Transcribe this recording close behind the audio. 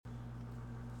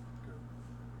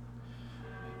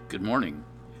Good morning,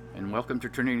 and welcome to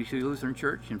Trinity Lutheran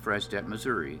Church in Freistatt,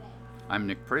 Missouri. I'm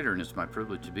Nick Prater, and it's my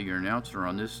privilege to be your announcer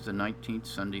on this, the 19th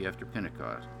Sunday after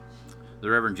Pentecost. The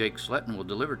Reverend Jake Sletton will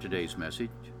deliver today's message.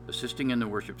 Assisting in the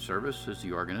worship service is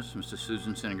the organist, Mrs.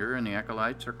 Susan Sininger, and the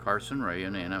acolytes are Carson Ray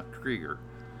and Anna Krieger.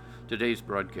 Today's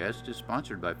broadcast is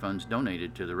sponsored by funds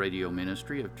donated to the radio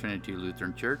ministry of Trinity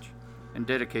Lutheran Church and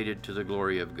dedicated to the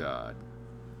glory of God.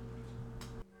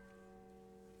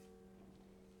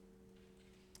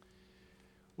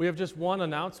 We have just one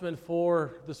announcement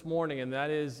for this morning, and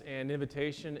that is an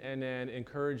invitation and an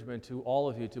encouragement to all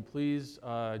of you to please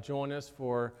join us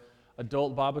for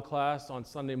adult Bible class on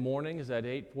Sunday mornings at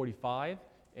 8:45,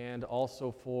 and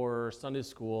also for Sunday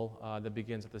school that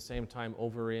begins at the same time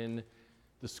over in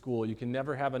the school. You can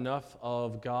never have enough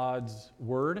of God's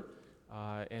Word,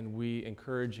 and we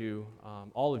encourage you,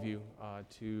 all of you,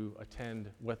 to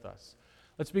attend with us.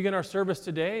 Let's begin our service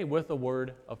today with a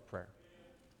word of prayer.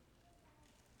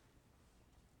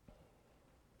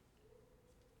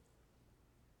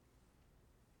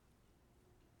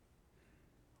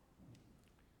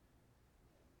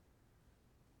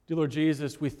 Dear Lord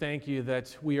Jesus, we thank you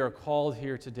that we are called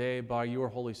here today by your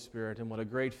Holy Spirit, and what a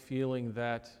great feeling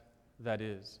that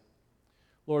is.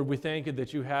 Lord, we thank you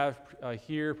that you have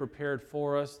here prepared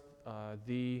for us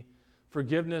the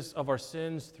forgiveness of our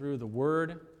sins through the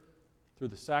Word, through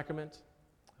the sacrament.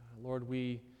 Lord,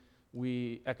 we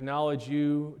acknowledge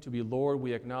you to be Lord,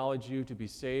 we acknowledge you to be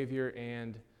Savior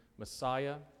and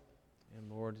Messiah, and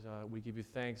Lord, we give you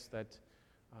thanks that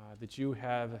you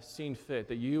have seen fit,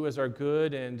 that you as our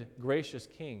good and gracious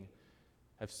King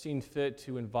have seen fit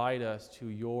to invite us to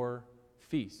your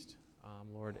feast,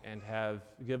 Lord, and have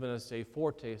given us a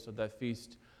foretaste of that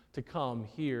feast to come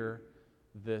here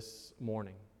this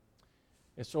morning.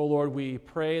 And so, Lord, we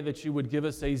pray that you would give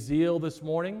us a zeal this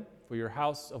morning for your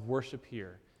house of worship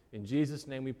here. In Jesus'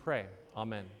 name we pray.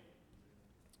 Amen.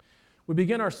 We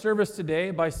begin our service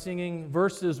today by singing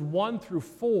verses 1 through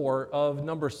 4 of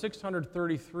number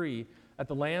 633. At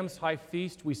the Lamb's High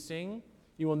Feast we sing.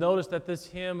 You will notice that this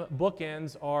hymn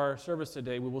bookends our service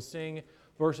today. We will sing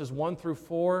verses 1 through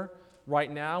 4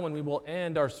 right now, and we will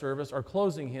end our service. Our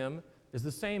closing hymn is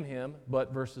the same hymn,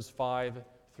 but verses 5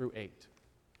 through 8.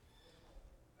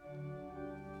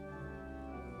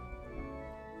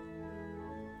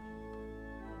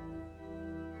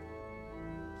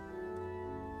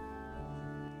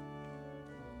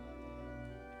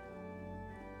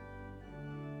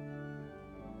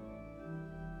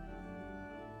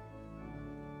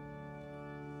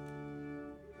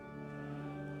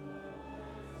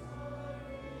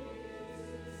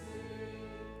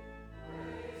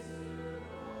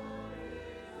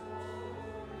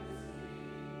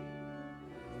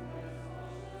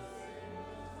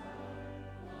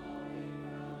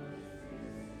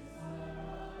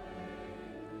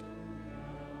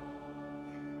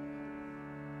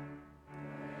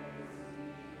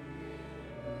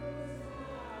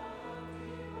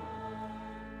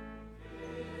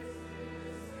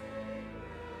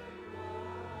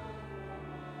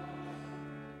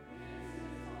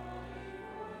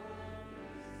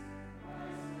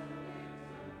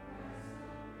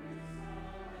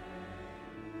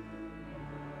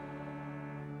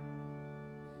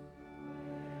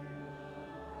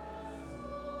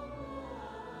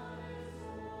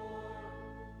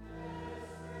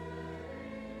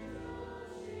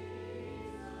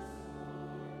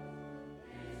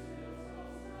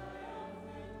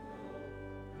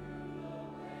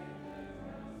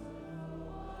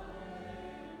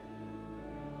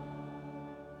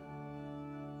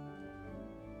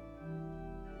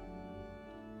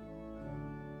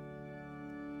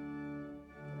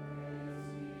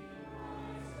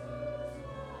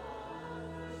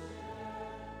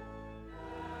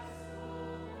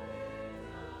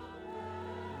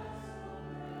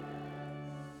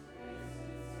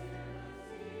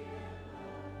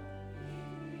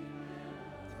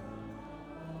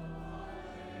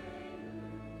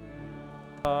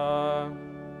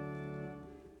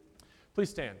 Please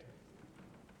stand.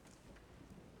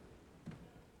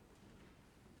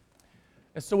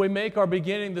 And so we make our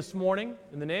beginning this morning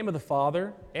in the name of the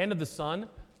Father, and of the Son,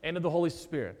 and of the Holy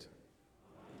Spirit.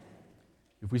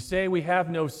 If we say we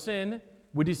have no sin,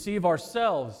 we deceive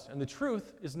ourselves, and the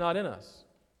truth is not in us.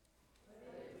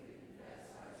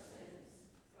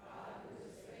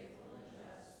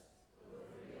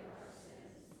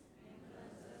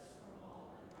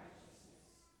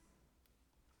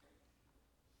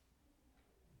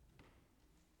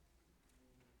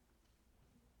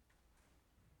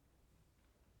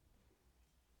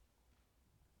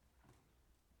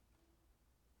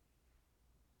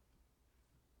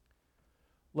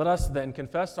 Let us then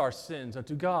confess our sins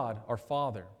unto God, our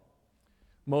Father.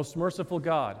 Most merciful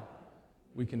God,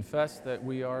 we confess that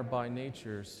we are by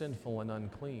nature sinful and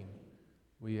unclean.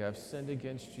 We have sinned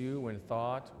against you in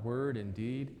thought, word, and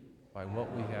deed, by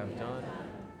what we have done,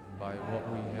 and by what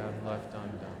we have left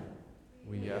undone.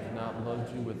 We have not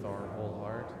loved you with our whole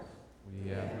heart. We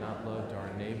have not loved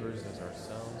our neighbors as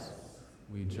ourselves.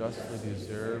 We justly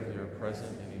deserve your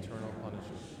present and eternal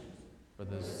punishment. For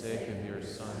the sake of your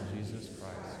Son, Jesus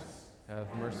Christ, have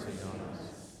mercy on us.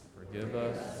 Forgive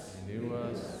us, renew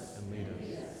us, and lead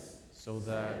us, so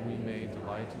that we may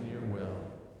delight in your will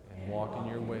and walk in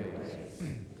your ways.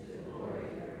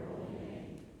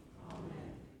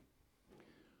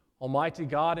 Almighty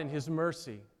God, in his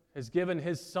mercy, has given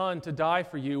his Son to die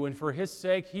for you, and for his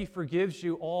sake he forgives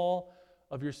you all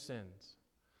of your sins.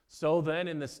 So then,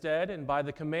 in the stead and by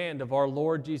the command of our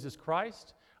Lord Jesus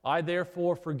Christ, I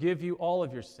therefore forgive you all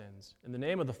of your sins, in the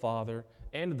name of the Father,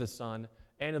 and of the Son,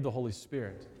 and of the Holy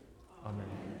Spirit. Amen.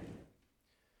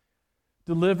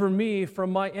 Deliver me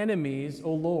from my enemies,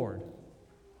 O Lord.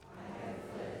 I have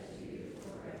fled to you for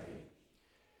refuge.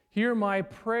 Hear my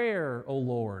prayer, O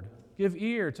Lord. Give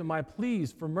ear to my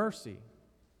pleas for mercy.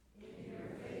 In your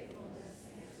faithfulness,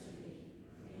 answer me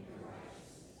in your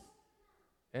righteousness.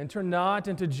 Enter not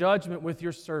into judgment with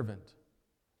your servant.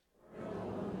 No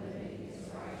one living is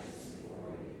righteous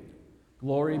before you.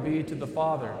 Glory be to the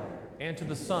Father, and to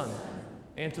the Son,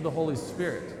 and to the Holy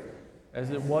Spirit, as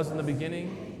it was in the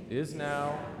beginning, is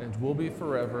now, and will be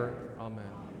forever. Amen.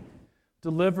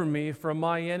 Deliver me from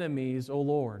my enemies, O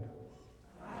Lord.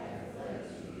 I have fled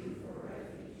to you for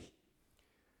refuge.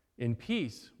 In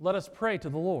peace, let us pray to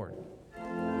the Lord.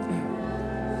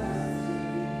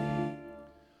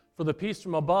 For the peace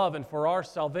from above and for our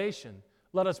salvation,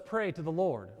 let us pray to the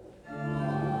Lord.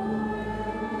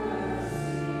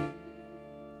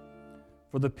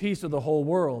 For the peace of the whole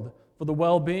world, for the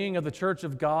well-being of the Church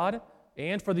of God,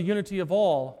 and for the unity of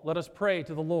all, let us pray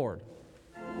to the Lord.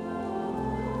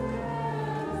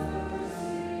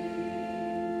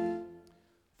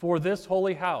 For this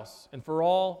holy house, and for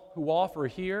all who offer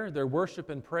here their worship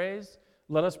and praise,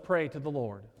 let us pray to the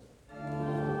Lord.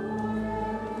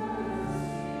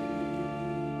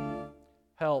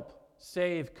 Help,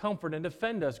 save, comfort, and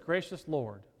defend us, gracious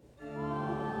Lord.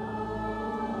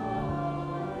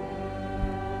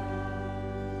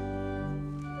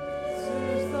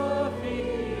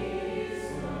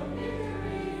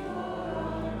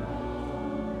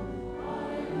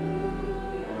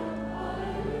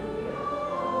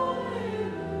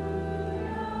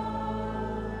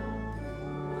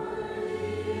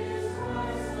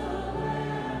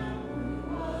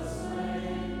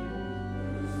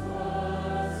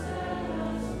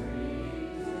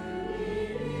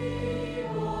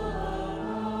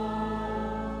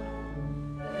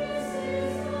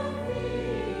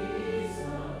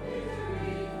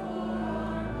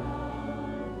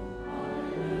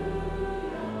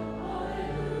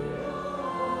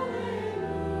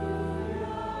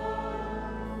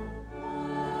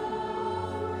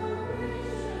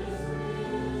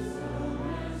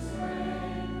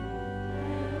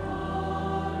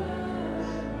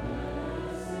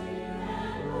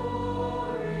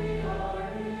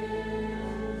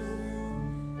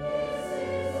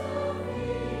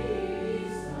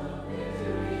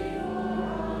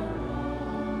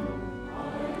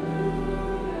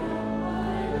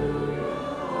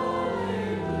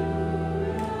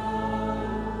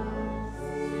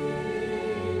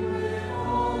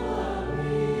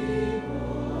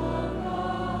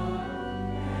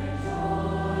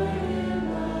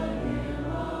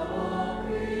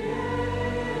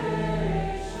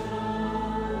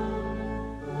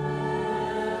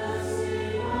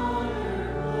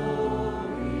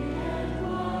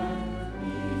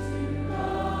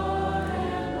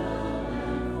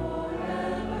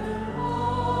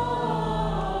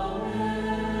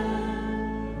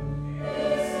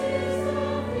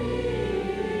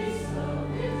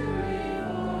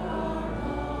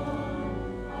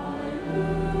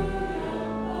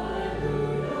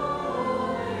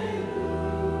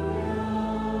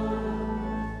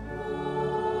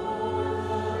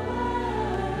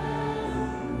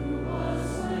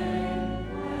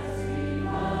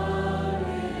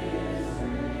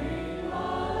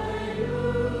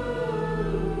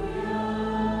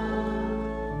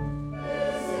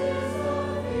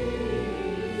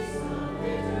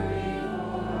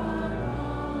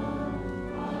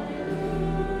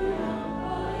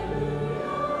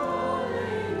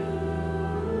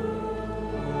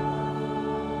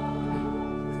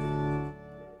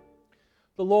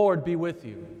 The Lord be with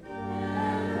you.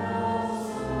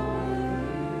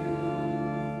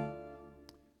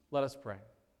 Let us pray.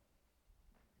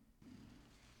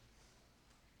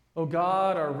 O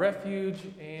God, our refuge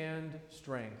and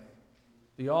strength,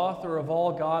 the author of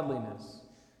all godliness,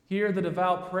 hear the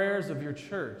devout prayers of your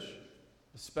church,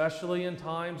 especially in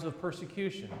times of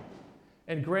persecution,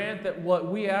 and grant that what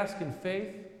we ask in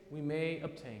faith we may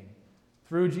obtain.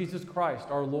 Through Jesus Christ,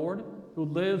 our Lord, who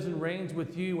lives and reigns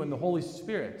with you in the Holy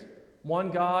Spirit,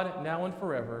 one God, now and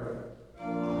forever.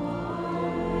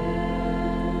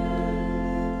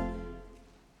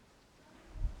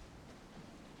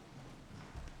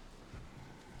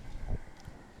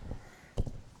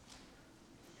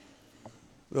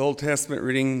 The Old Testament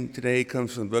reading today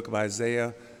comes from the book of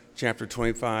Isaiah, chapter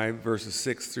 25, verses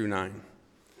 6 through 9.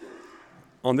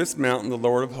 On this mountain the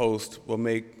Lord of hosts will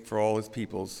make for all his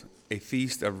peoples a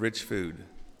feast of rich food,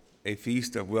 a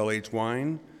feast of well-aged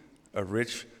wine, of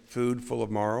rich food full of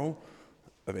marrow,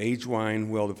 of aged wine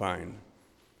well defined.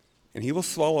 And he will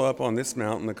swallow up on this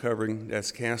mountain the covering that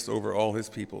is cast over all his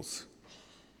peoples,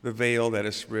 the veil that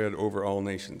is spread over all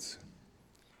nations.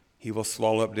 He will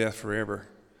swallow up death forever.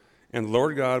 And the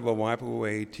Lord God will wipe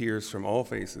away tears from all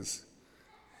faces,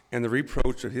 and the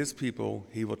reproach of his people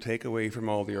he will take away from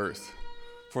all the earth,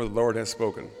 for the Lord has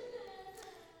spoken.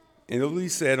 And it will be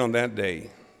said on that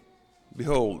day,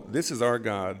 Behold, this is our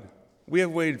God. We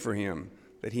have waited for him,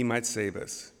 that he might save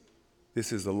us.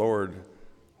 This is the Lord.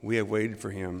 We have waited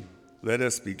for him. Let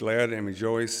us be glad and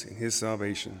rejoice in his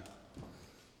salvation.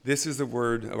 This is the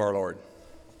word of our Lord.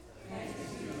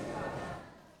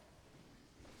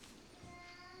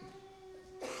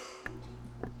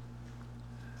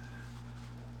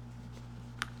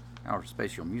 Our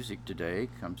special music today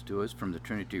comes to us from the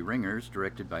Trinity Ringers,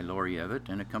 directed by Lori Evett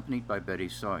and accompanied by Betty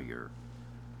Sawyer,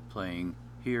 playing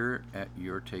Here at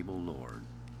Your Table, Lord.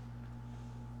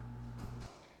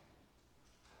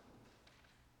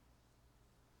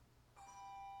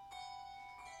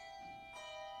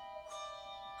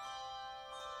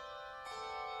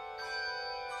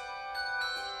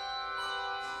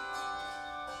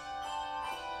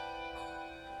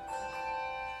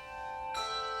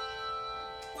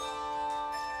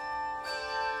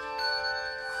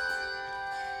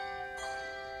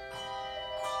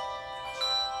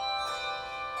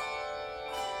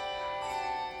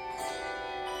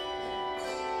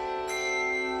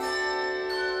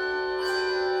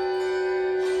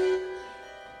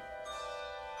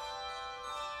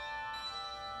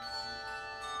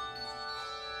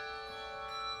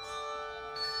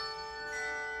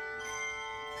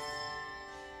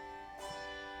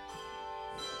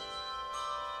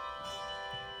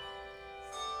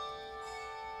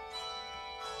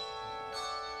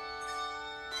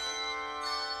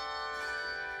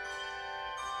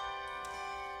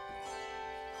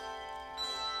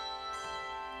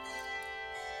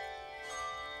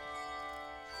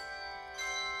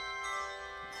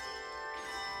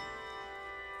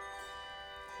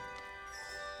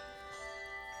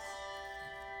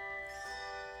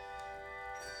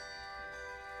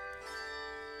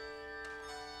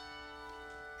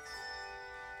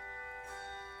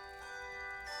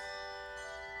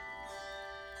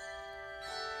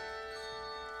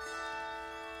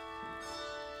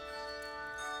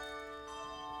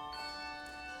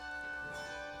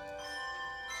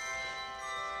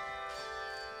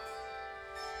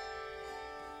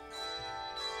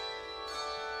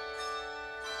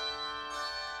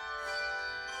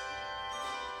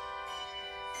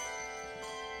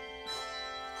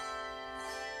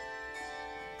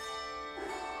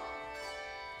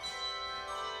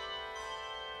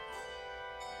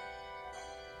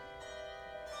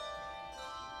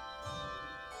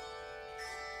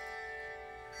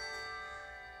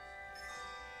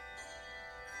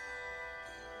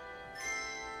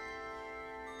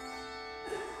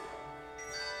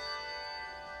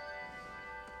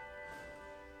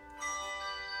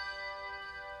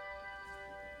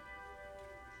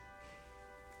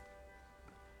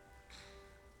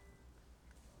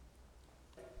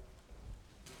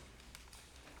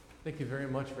 Thank you very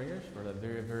much, Ringers, for that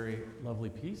very, very lovely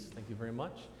piece. Thank you very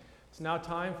much. It's now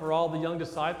time for all the young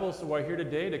disciples who are here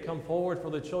today to come forward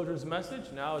for the children's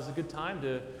message. Now is a good time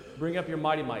to bring up your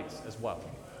mighty mites as well.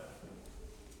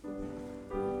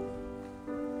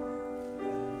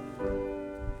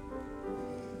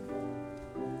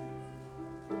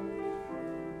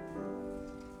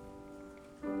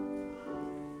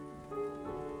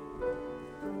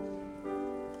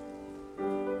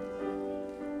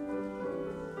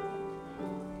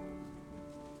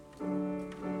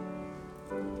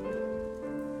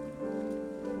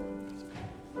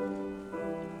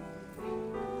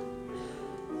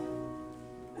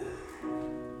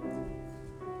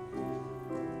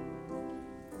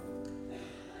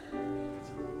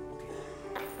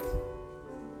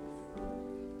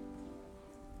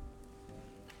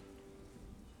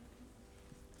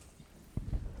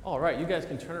 All right, you guys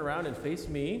can turn around and face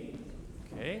me.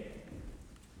 Okay.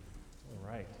 All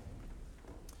right.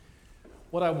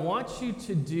 What I want you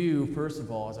to do, first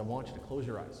of all, is I want you to close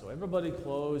your eyes. So everybody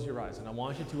close your eyes, and I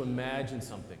want you to imagine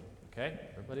something, okay?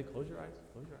 Everybody close your eyes,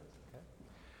 okay?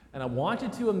 And I want you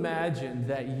to imagine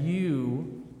that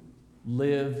you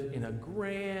live in a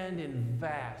grand and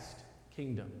vast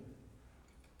kingdom.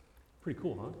 Pretty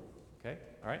cool, huh? Okay,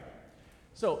 all right.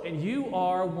 So, and you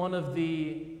are one of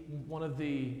the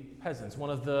peasants, one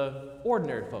of the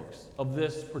ordinary folks of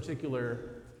this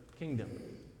particular kingdom.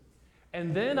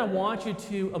 And then I want you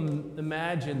to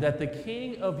imagine that the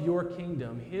king of your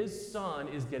kingdom, his son,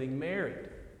 is getting married.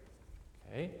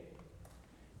 Okay?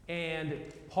 And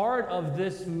part of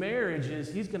this marriage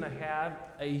is he's going to have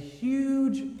a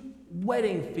huge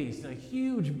wedding feast, a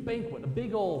huge banquet, a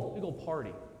big old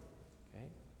party. Okay?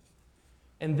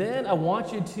 And then I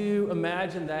want you to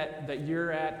imagine that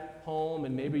you're at home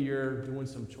and maybe you're doing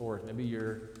some chores. Maybe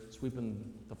you're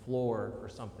sweeping the floor or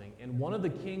something. And one of the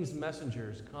king's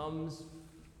messengers comes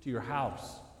to your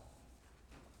house.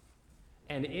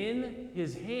 And in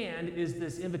his hand is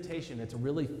this invitation. It's a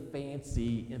really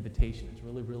fancy invitation. It's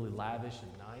really, really lavish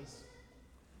and nice.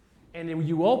 And then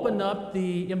you open up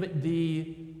the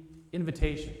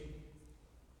invitation.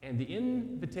 And the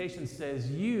invitation says,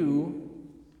 you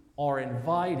are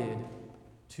invited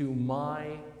to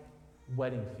my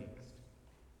wedding feast.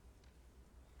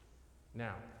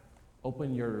 Now,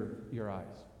 open your eyes.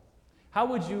 How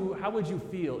would you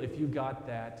feel if you got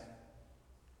that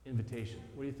invitation?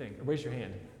 What do you think? Raise your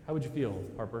hand. How would you feel,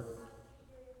 Harper?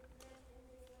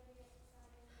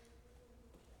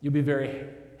 You'd be very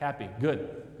happy.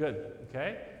 Good.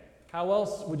 Okay? How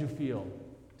else would you feel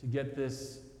to get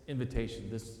this invitation,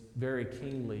 this very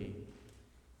kingly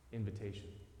invitation?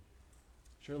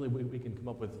 Surely we can come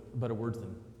up with better words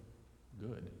than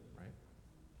good, right?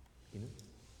 You know?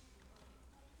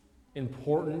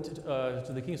 Important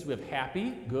to the king. So we have happy,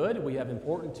 good. We have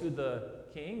important to the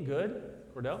king, good.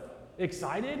 Cordell?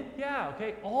 Excited? Yeah,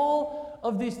 okay. All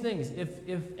of these things.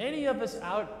 If any of us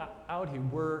out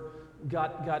here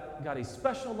got a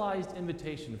specialized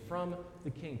invitation from the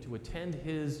king to attend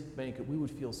his banquet, we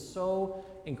would feel so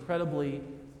incredibly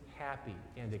happy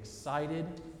and excited.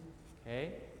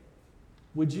 Okay?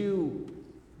 Would you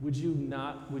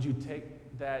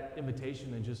take that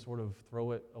invitation and just sort of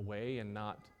throw it away and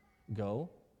not go?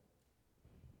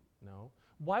 No.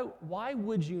 Why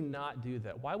would you not do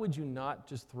that? Why would you not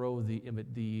just throw the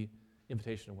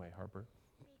invitation away, Harper?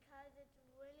 Because it's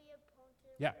really important,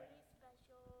 Yeah. really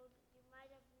special. You might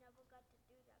have never got to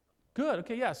do that before. Good.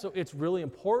 Okay, yeah. So it's really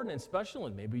important and special,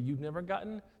 and maybe you've never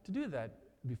gotten to do that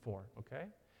before, okay?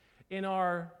 In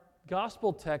our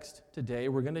gospel text today,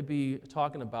 we're going to be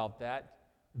talking about that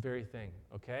very thing,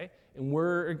 okay? And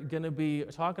we're going to be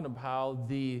talking about how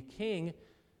the king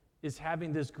is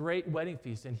having this great wedding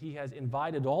feast, and he has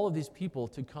invited all of these people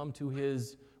to come to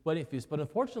his wedding feast. But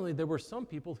unfortunately, there were some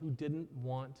people who didn't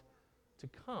want to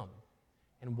come,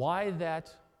 and why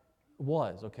that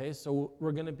was, okay? So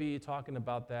we're going to be talking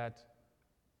about that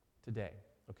today,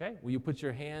 okay? Will you put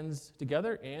your hands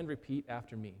together and repeat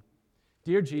after me?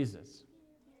 Dear Jesus,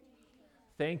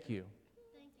 thank you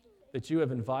that you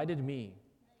have invited me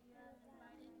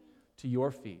to your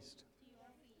feast.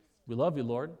 We love you,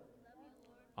 Lord.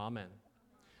 Amen.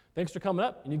 Thanks for coming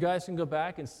up, and you guys can go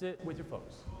back and sit with your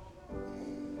folks.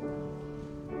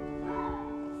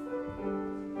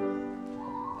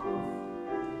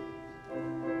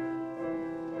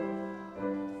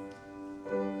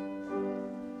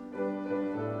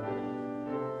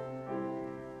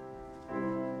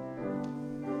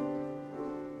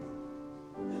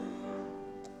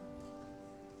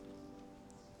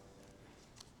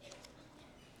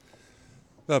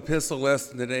 The epistle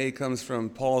lesson today comes from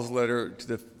Paul's letter to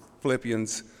the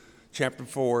Philippians, chapter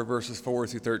 4, verses 4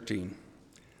 through 13.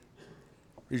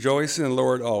 Rejoice in the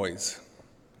Lord always.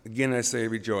 Again I say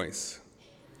rejoice.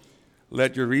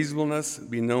 Let your reasonableness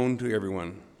be known to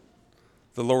everyone.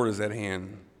 The Lord is at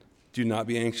hand. Do not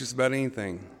be anxious about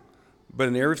anything, but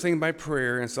in everything by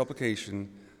prayer and supplication,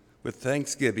 with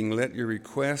thanksgiving, let your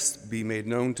requests be made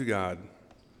known to God.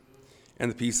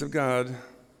 And the peace of God,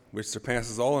 which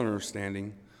surpasses all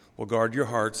understanding, will guard your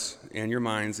hearts and your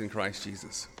minds in Christ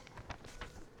Jesus.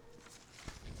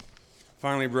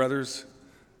 Finally, brothers,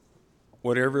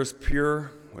 whatever is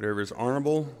pure, whatever is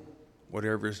honorable,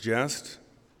 whatever is just,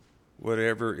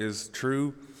 whatever is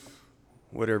true,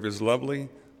 whatever is lovely,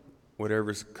 whatever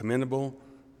is commendable,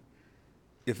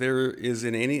 if there is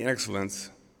in any excellence,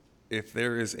 if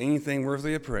there is anything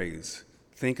worthy of praise,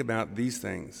 think about these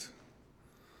things.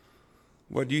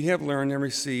 What you have learned and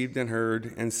received and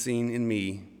heard and seen in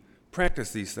me,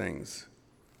 Practice these things,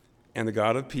 and the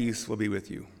God of peace will be with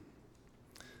you.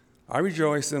 I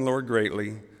rejoice in the Lord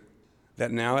greatly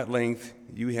that now at length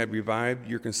you have revived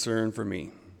your concern for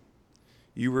me.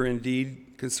 You were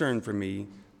indeed concerned for me,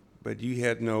 but you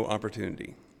had no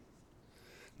opportunity.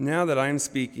 Now that I am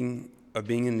speaking of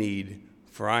being in need,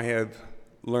 for I have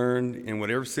learned in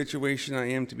whatever situation I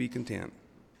am to be content.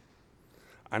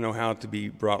 I know how to be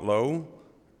brought low,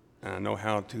 and I know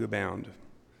how to abound.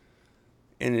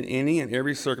 And in any and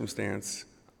every circumstance,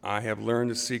 I have learned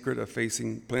the secret of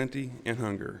facing plenty and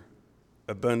hunger,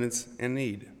 abundance and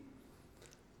need.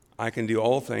 I can do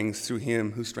all things through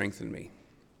him who strengthened me.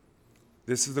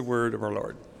 This is the word of our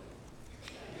Lord.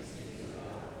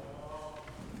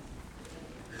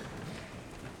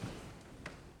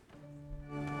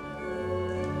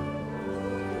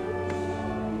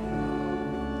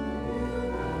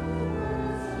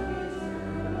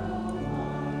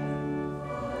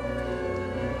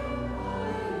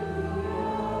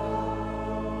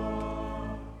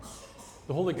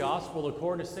 The Holy Gospel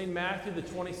according to St. Matthew, the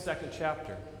 22nd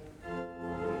chapter.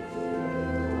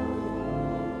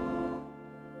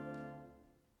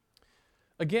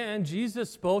 Again, Jesus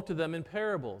spoke to them in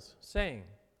parables, saying,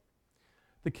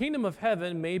 "The kingdom of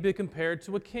heaven may be compared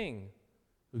to a king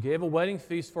who gave a wedding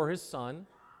feast for his son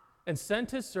and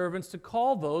sent his servants to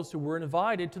call those who were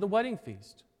invited to the wedding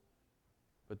feast.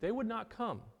 But they would not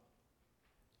come.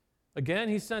 Again,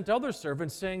 he sent other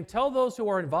servants, saying, 'Tell those who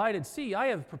are invited, see, I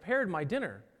have prepared my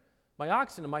dinner. My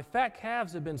oxen and my fat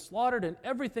calves have been slaughtered, and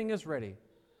everything is ready.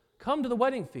 Come to the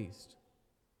wedding feast.'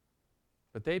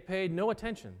 But they paid no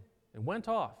attention and went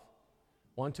off,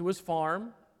 one to his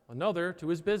farm, another to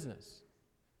his business.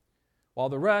 While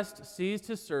the rest seized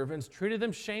his servants, treated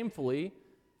them shamefully,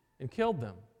 and killed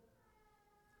them.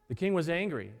 The king was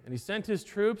angry, and he sent his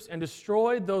troops and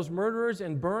destroyed those murderers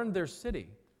and burned their city.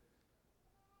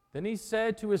 Then he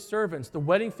said to his servants, 'The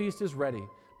wedding feast is ready,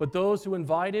 but those who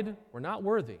invited were not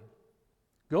worthy.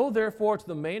 Go therefore to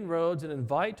the main roads and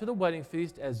invite to the wedding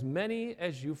feast as many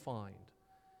as you find.'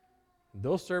 And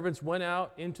those servants went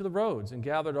out into the roads and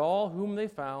gathered all whom they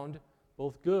found,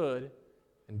 both good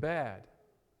and bad.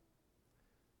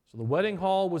 So the wedding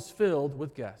hall was filled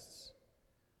with guests.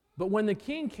 But when the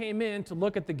king came in to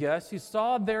look at the guests, he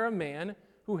saw there a man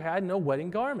who had no wedding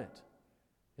garment.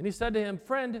 And he said to him,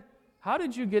 'Friend, how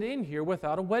did you get in here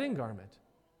without a wedding garment?'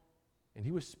 And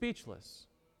he was speechless.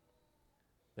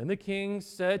 Then the king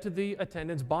said to the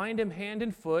attendants, 'Bind him hand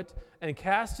and foot and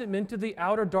cast him into the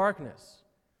outer darkness.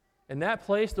 In that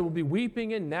place there will be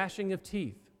weeping and gnashing of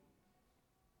teeth.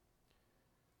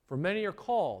 For many are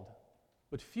called,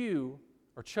 but few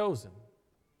are chosen.'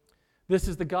 This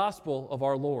is the gospel of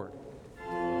our Lord."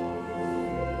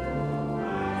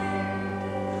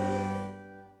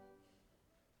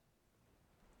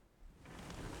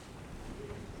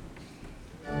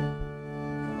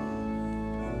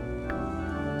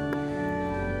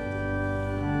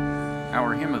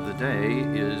 Our hymn of the day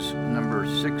is number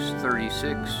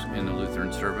 636 in the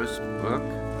Lutheran service book,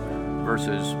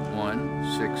 verses 1,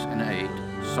 6, and 8.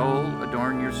 Soul,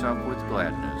 adorn yourself with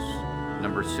gladness,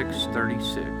 number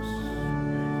 636.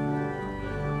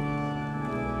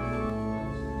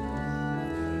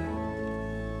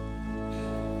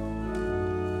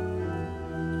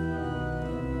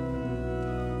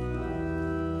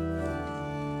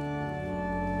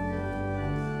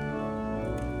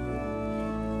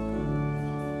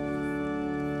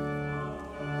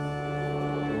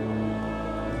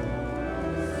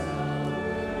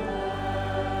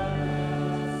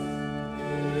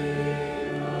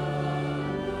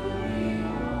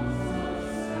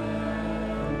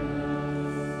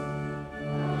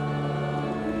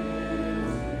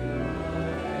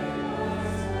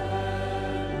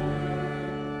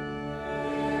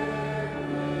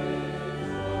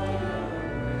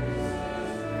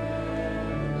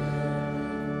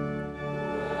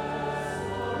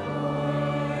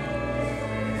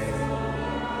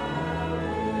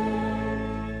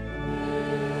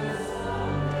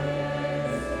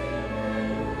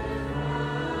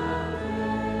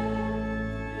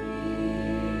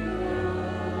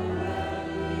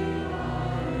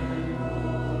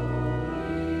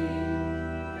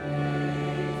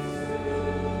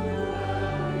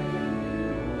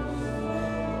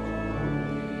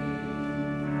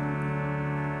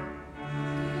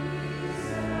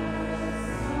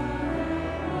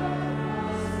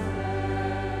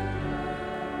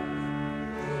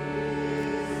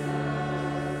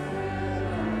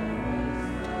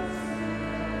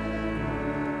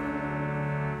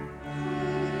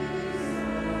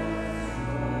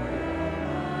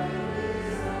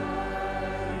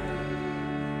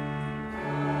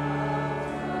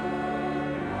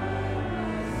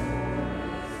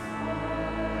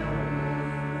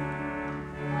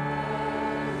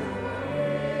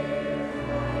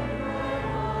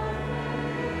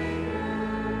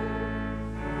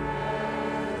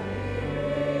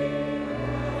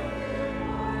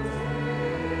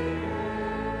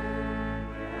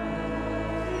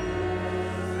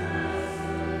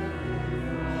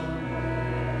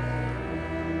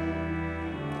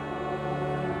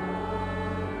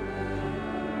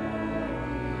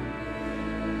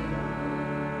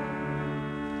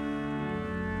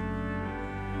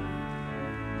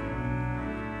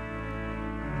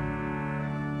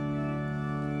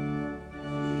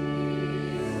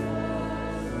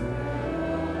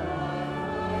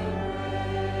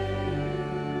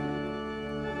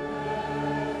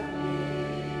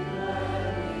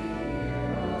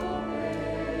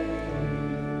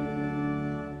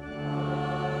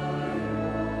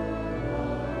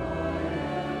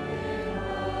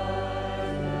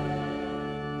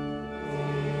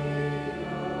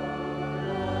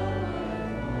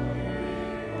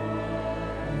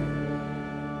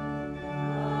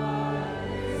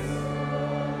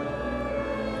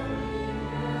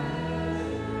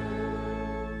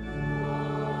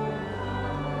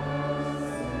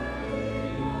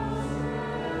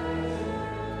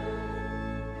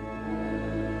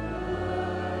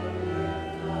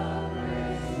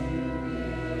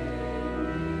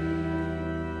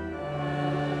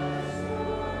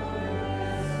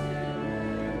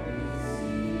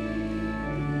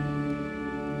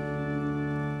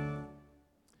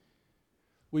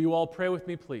 Will you all pray with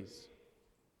me, please?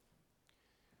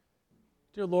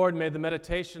 Dear Lord, may the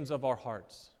meditations of our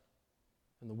hearts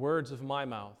and the words of my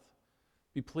mouth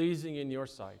be pleasing in your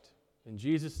sight. In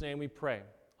Jesus' name we pray.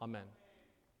 Amen.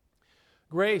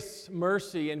 Grace,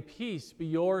 mercy, and peace be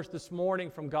yours this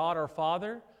morning from God our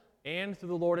Father and through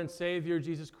the Lord and Savior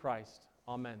Jesus Christ.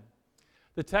 Amen.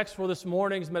 The text for this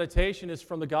morning's meditation is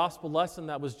from the gospel lesson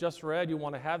that was just read. You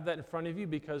want to have that in front of you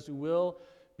because we will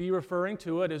be referring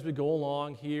to it as we go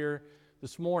along here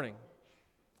this morning.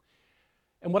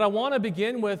 And what I want to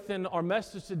begin with in our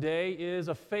message today is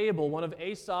a fable, one of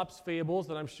Aesop's fables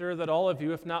that I'm sure that all of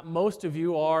you, if not most of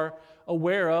you, are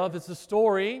aware of. It's the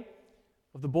story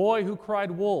of the boy who cried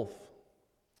wolf.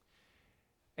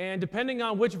 And depending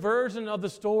on which version of the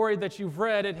story that you've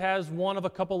read, it has one of a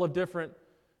couple of different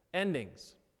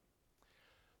endings.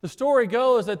 The story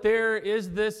goes that there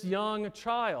is this young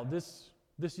child, this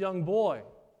young boy,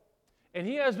 and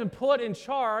he has been put in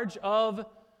charge of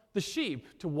the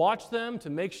sheep, to watch them, to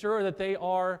make sure that they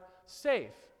are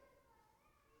safe.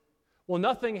 Well,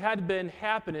 nothing had been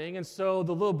happening, and so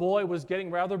the little boy was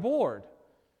getting rather bored.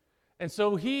 And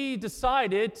so he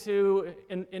decided to,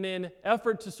 in an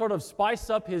effort to sort of spice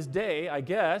up his day, I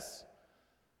guess,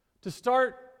 to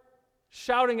start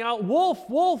shouting out, "Wolf,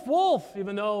 wolf, wolf,"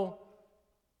 even though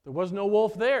there was no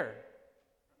wolf there.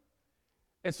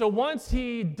 And so once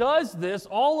he does this,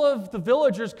 all of the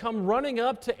villagers come running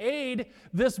up to aid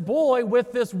this boy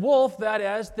with this wolf that,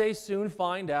 as they soon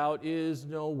find out, is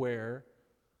nowhere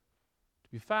to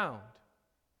be found.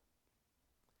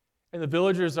 And the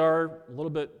villagers are a little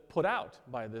bit put out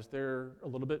by this. They're a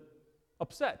little bit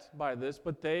upset by this,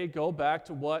 but they go back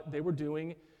to what they were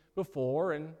doing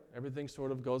before, and everything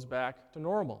sort of goes back to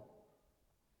normal.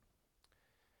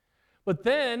 But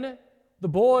then the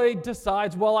boy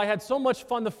decides, well, I had so much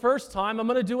fun the first time, I'm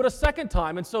going to do it a second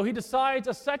time. And so he decides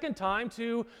a second time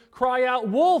to cry out,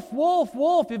 "Wolf, wolf,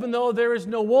 wolf," even though there is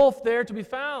no wolf there to be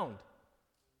found.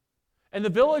 And the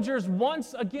villagers,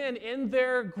 once again, in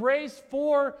their grace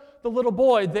for the little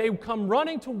boy, they come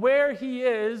running to where he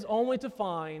is, only to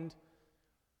find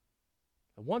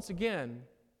that once again,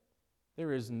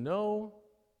 there is no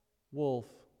wolf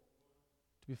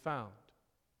to be found.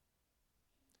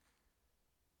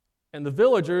 And the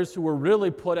villagers who were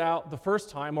really put out the first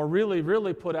time are really,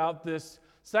 really put out this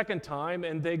second time,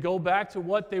 and they go back to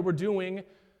what they were doing,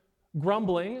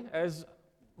 grumbling, as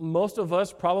most of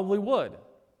us probably would.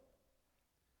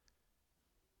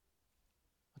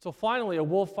 Until finally, a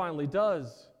wolf finally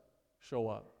does show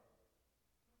up.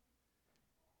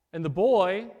 And the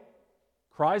boy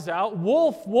cries out,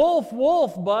 "Wolf, wolf,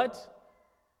 wolf," but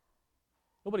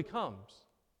nobody comes.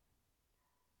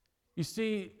 You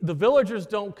see, the villagers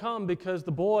don't come because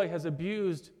the boy has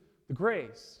abused the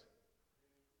grace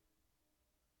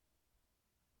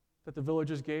that the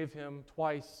villagers gave him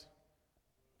twice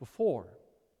before.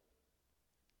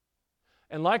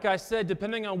 And like I said,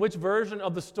 depending on which version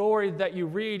of the story that you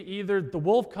read, either the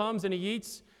wolf comes and he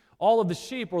eats all of the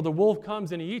sheep, or the wolf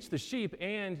comes and he eats the sheep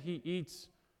and he eats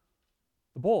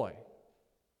the boy.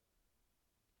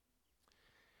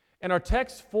 And our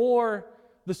text for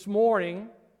this morning,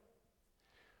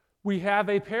 we have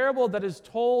a parable that is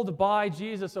told by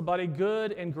Jesus about a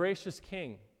good and gracious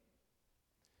king.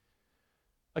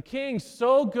 A king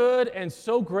so good and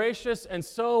so gracious and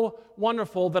so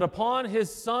wonderful that upon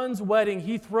his son's wedding,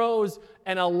 he throws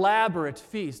an elaborate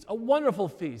feast, a wonderful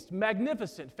feast,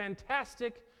 magnificent,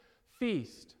 fantastic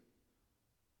feast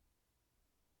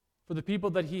for the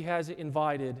people that he has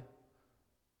invited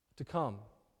to come.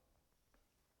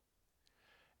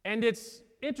 And it's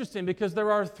interesting because there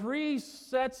are three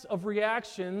sets of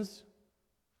reactions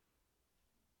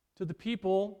to the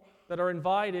people that are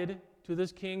invited to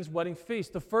this king's wedding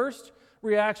feast. The first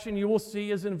reaction you will see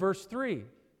is in verse 3.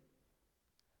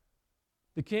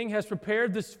 The king has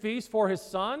prepared this feast for his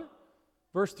son.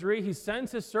 Verse 3, he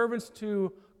sends his servants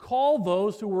to call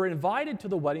those who were invited to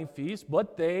the wedding feast,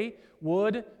 but they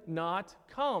would not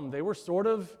come. They were sort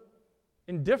of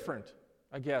indifferent,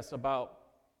 I guess, about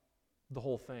the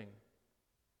whole thing.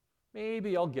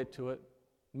 Maybe I'll get to it.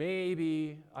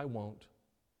 Maybe I won't.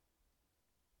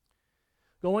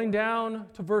 Going down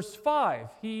to verse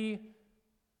 5, he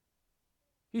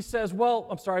says,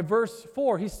 verse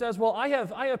 4, he says, "Well, I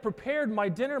have prepared my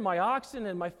dinner, my oxen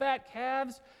and my fat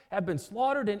calves have been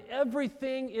slaughtered, and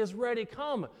everything is ready.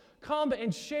 Come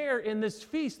and share in this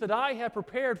feast that I have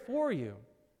prepared for you."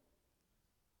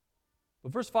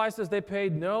 But verse 5 says they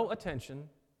paid no attention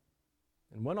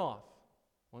and went off.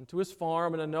 One to his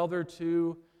farm and another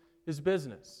to his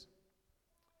business.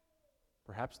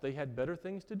 Perhaps they had better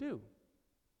things to do.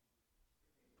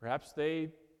 Perhaps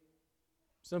they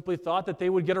simply thought that they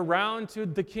would get around to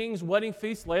the king's wedding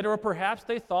feast later, or perhaps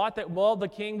they thought that, well, the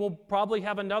king will probably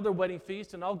have another wedding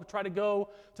feast and I'll try to go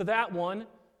to that one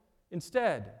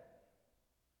instead.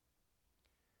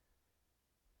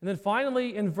 And then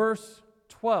finally in verse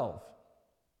 12,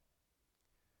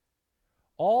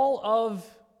 all of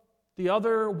the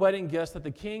other wedding guests that the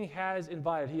king has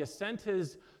invited, he has sent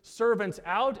his servants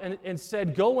out and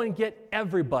said, go and get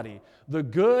everybody, the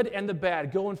good and the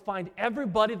bad. Go and find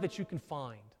everybody that you can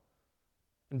find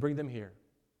and bring them here.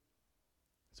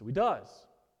 So he does.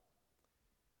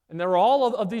 And there are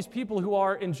all of these people who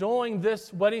are enjoying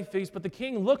this wedding feast, but the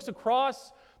king looks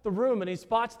across the room and he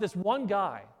spots this one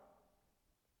guy.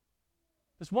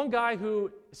 This one guy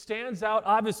who stands out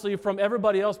obviously from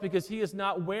everybody else because he is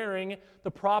not wearing the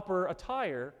proper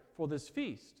attire for this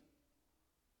feast.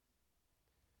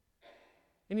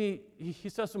 And he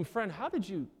says to him, friend, how did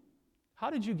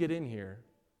you get in here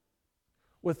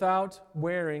without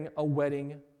wearing a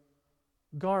wedding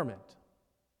garment?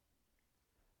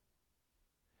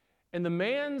 And the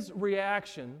man's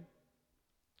reaction,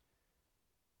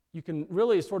 you can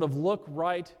really sort of look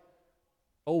right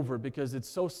over because it's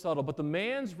so subtle, but the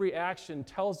man's reaction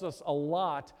tells us a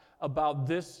lot about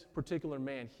this particular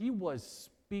man. He was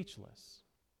speechless.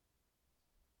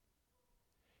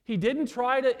 He didn't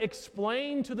try to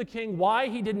explain to the king why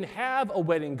he didn't have a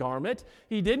wedding garment.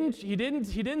 He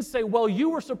didn't say, well, you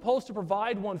were supposed to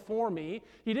provide one for me.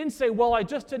 He didn't say, well, I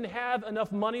just didn't have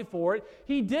enough money for it.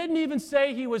 He didn't even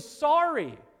say he was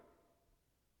sorry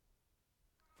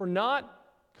for not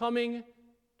coming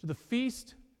to the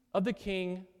feast of the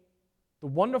king, the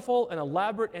wonderful and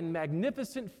elaborate and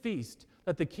magnificent feast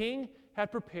that the king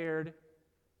had prepared,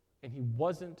 and he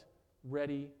wasn't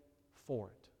ready for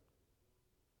it.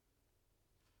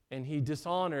 And he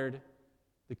dishonored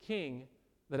the king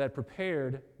that had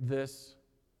prepared this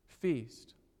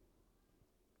feast.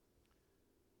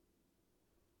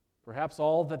 Perhaps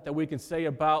all that we can say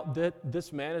about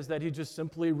this man is that he just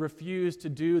simply refused to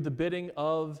do the bidding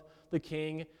of the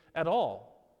king at all.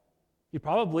 He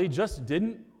probably just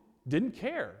didn't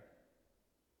care.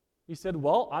 He said,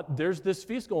 well, there's this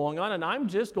feast going on, and I'm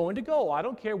just going to go. I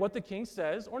don't care what the king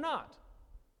says or not.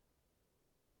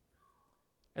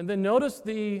 And then notice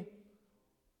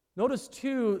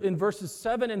too, in verses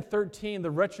 7 and 13,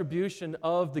 the retribution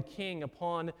of the king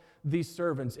upon these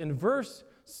servants. In verse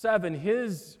 7,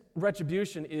 his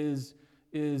retribution is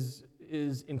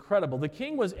incredible. The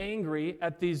king was angry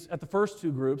at the first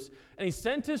two groups, and he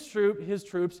sent his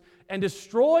troops and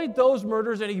destroyed those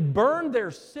murderers, and he burned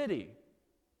their city.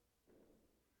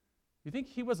 You think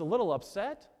he was a little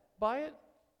upset by it?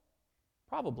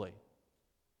 Probably.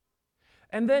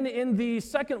 And then in the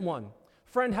second one,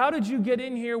 friend, how did you get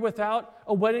in here without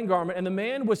a wedding garment? And the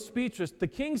man was speechless. The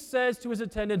king says to his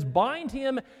attendants, bind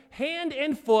him hand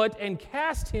and foot and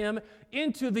cast him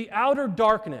into the outer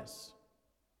darkness.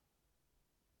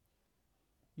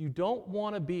 You don't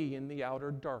want to be in the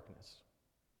outer darkness.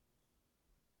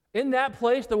 In that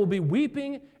place there will be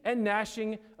weeping and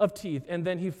gnashing of teeth. And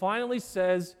then he finally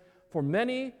says, for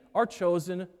many are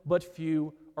chosen, but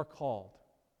few are called.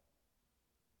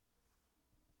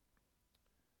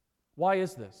 Why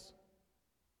is this?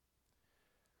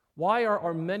 Why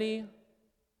are many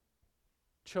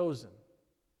chosen,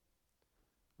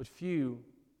 but few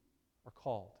are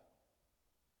called?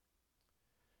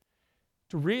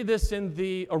 To read this in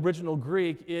the original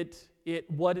Greek,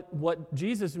 what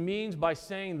Jesus means by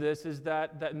saying this is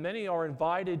that many are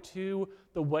invited to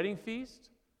the wedding feast,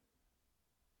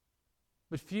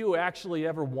 but few actually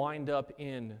ever wind up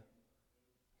in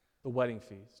the wedding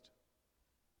feast.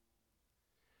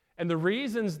 And the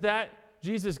reasons that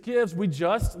Jesus gives, we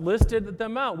just listed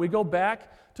them out. We go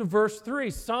back to verse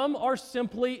 3. Some are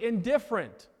simply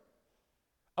indifferent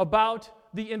about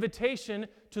the invitation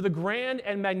to the grand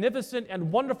and magnificent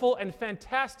and wonderful and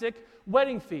fantastic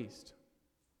wedding feast.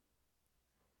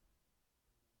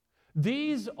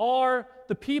 These are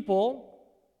the people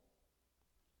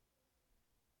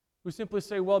who simply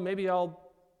say, well, maybe I'll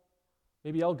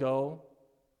go,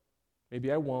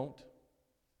 maybe I won't.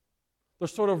 They're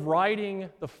sort of riding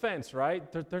the fence,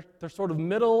 right? They're sort of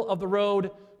middle-of-the-road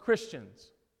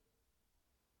Christians.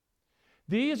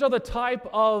 These are the type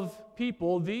of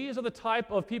people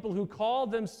who call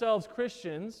themselves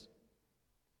Christians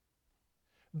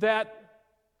that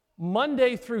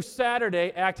Monday through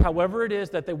Saturday act however it is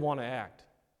that they want to act.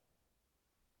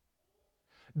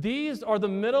 These are the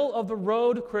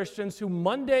middle-of-the-road Christians who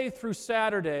Monday through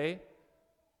Saturday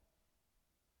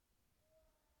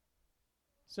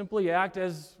simply act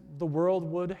as the world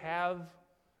would have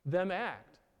them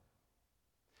act.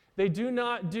 They do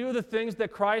not do the things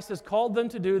that Christ has called them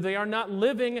to do. They are not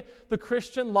living the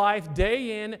Christian life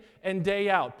day in and day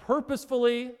out,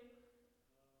 purposefully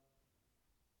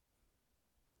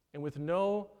and with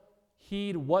no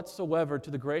heed whatsoever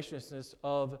to the graciousness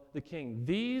of the King.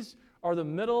 These are the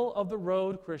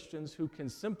middle-of-the-road Christians who can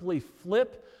simply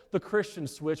flip the Christian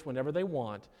switch whenever they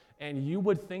want, and you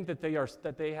would think that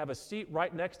they have a seat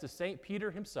right next to St.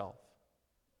 Peter himself.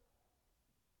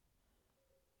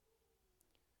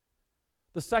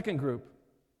 The second group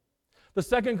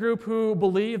who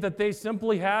believe that they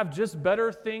simply have just better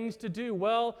things to do.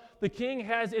 Well, the King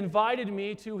has invited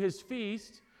me to his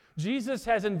feast. Jesus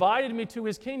has invited me to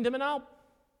his kingdom, and I'll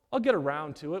get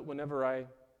around to it whenever I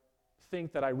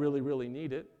think that I really, really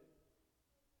need it.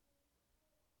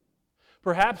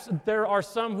 Perhaps there are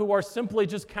some who are simply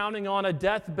just counting on a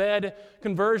deathbed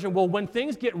conversion. Well, when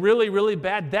things get really, really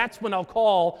bad, that's when I'll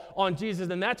call on Jesus,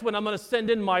 and that's when I'm going to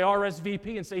send in my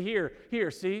RSVP and say,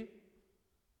 here, see?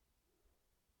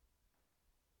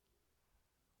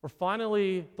 Or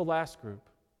finally, the last group.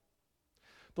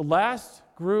 The last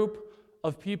group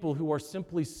of people who are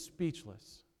simply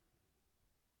speechless.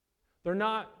 They're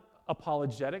not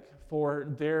apologetic for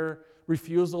their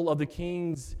refusal of the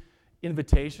King's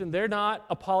invitation. They're not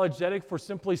apologetic for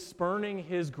simply spurning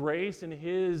his grace and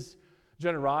his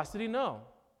generosity. No.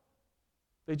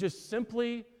 They just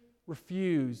simply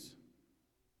refuse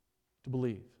to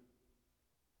believe.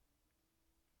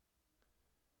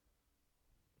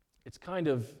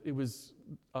 It was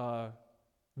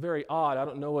very odd. I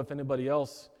don't know if anybody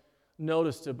else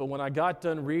noticed it, but when I got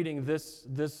done reading this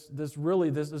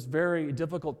very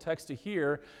difficult text to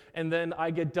hear, and then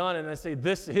I get done and I say,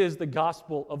 this is the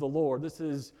gospel of the Lord. This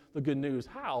is the good news.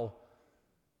 How?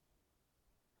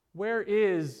 Where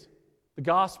is the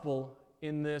gospel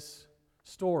in this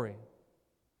story?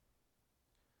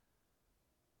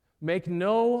 Make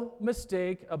no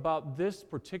mistake about this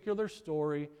particular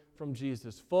story from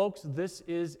Jesus. Folks, this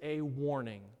is a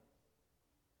warning.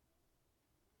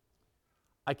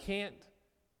 I can't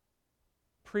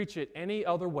preach it any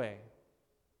other way.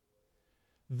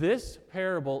 This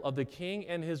parable of the king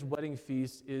and his wedding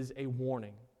feast is a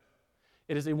warning.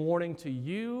 It is a warning to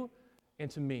you and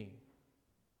to me.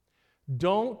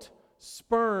 Don't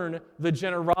spurn the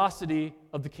generosity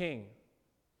of the king.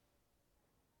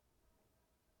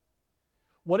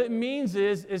 What it means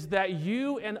is that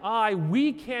you and I,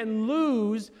 we can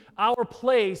lose our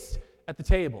place at the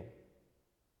table.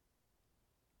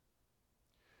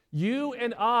 You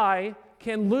and I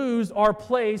can lose our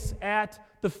place at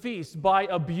the feast by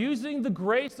abusing the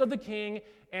grace of the king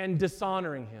and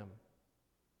dishonoring him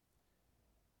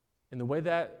in the way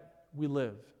that we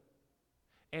live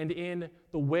and in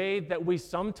the way that we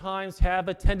sometimes have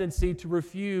a tendency to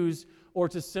refuse or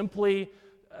to simply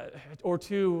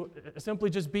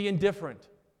just be indifferent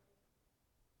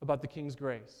about the king's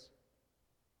grace,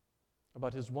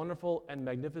 about his wonderful and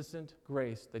magnificent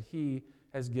grace that he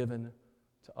has given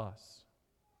to us.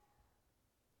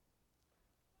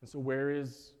 And so where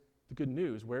is the good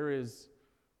news? Where is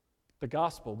the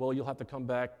gospel? Well, you'll have to come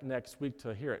back next week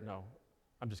to hear it. No,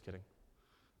 I'm just kidding.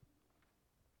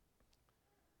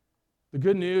 The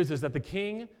good news is that the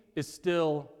king is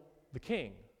still the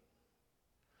king.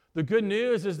 The good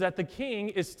news is that the king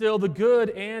is still the good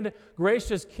and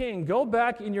gracious king. Go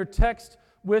back in your text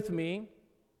with me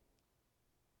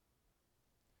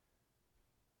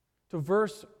to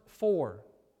verse 4.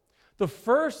 The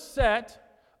first set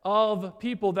of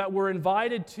people that were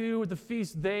invited to the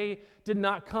feast, they did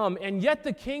not come, and yet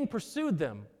the king pursued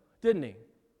them, didn't he?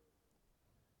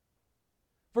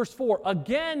 Verse 4,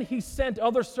 again he sent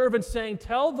other servants, saying,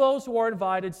 tell those who are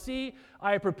invited, see,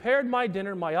 I have prepared my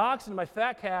dinner, my ox and my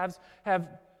fat calves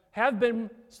have been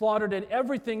slaughtered, and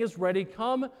everything is ready.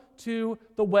 Come to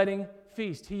the wedding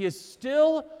feast. He is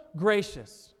still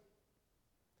gracious,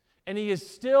 and he is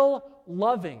still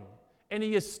loving, and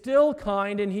he is still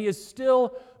kind, and he is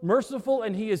still merciful,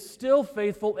 and he is still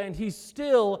faithful, and he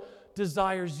still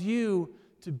desires you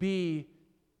to be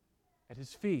at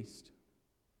his feast.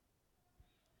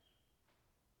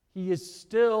 He is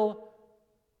still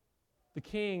the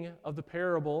king of the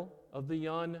parable of the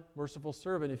unmerciful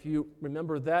servant, if you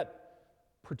remember that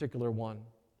particular one.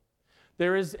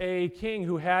 There is a king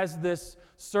who has this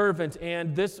servant,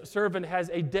 and this servant has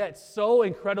a debt so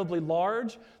incredibly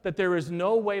large that there is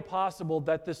no way possible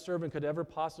that this servant could ever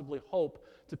possibly hope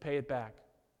to pay it back.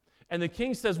 And the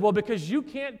king says, well, because you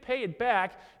can't pay it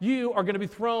back, you are going to be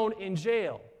thrown in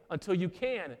jail until you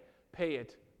can pay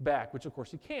it back, which of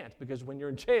course you can't, because when you're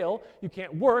in jail, you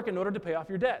can't work in order to pay off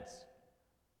your debts.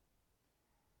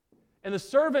 And the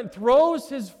servant throws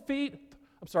his feet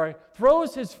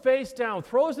throws his face down,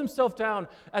 throws himself down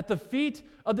at the feet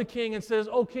of the king and says,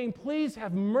 "Oh, king, please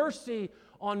have mercy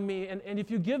on me. And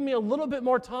if you give me a little bit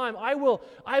more time, I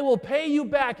will pay you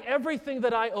back everything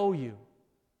that I owe you."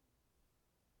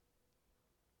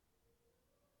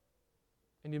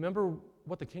 And you remember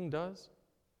what the king does?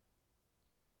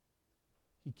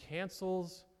 He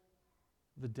cancels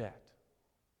the debt.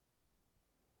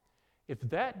 If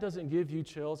that doesn't give you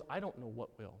chills, I don't know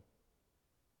what will.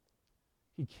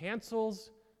 He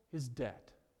cancels his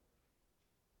debt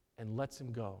and lets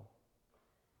him go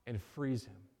and frees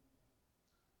him.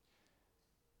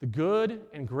 The good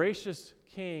and gracious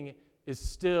king is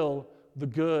still the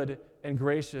good and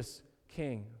gracious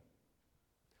king.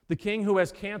 The king who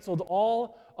has canceled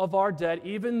all of our debt,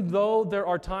 even though there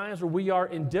are times where we are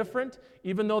indifferent,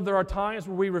 even though there are times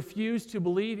where we refuse to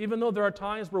believe, even though there are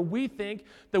times where we think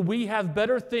that we have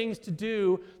better things to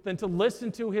do than to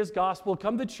listen to his gospel,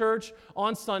 come to church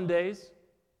on Sundays.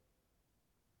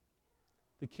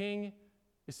 The king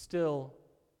is still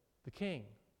the king.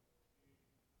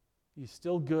 He is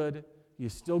still good. He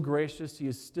is still gracious. He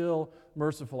is still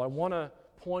merciful. I want to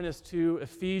point us to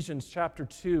Ephesians chapter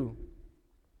 2.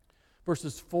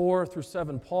 Verses 4 through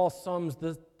 7, Paul sums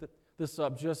this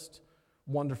up just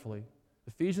wonderfully.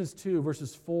 Ephesians 2,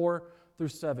 verses 4 through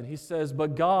 7. He says,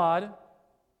 "But God,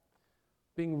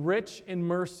 being rich in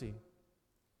mercy,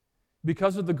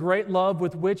 because of the great love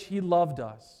with which He loved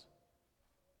us,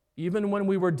 even when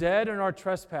we were dead in our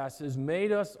trespasses,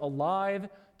 made us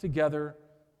alive together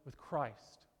with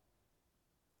Christ.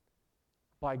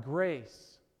 By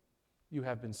grace you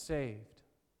have been saved,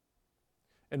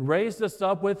 and raised us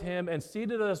up with Him and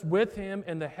seated us with Him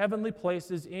in the heavenly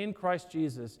places in Christ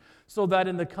Jesus, so that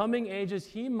in the coming ages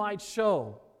He might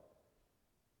show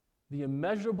the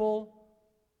immeasurable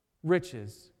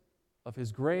riches of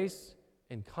His grace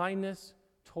and kindness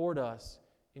toward us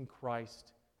in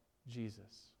Christ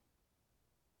Jesus."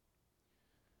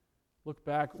 Look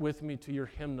back with me to your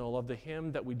hymnal of the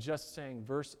hymn that we just sang,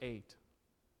 verse 8.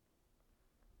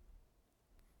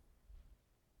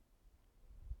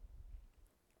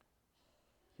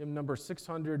 Hymn number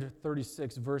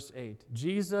 636, verse 8.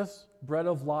 "Jesus, bread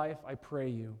of life, I pray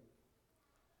you,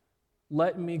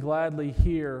 let me gladly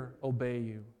here obey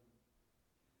you.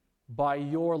 By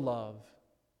your love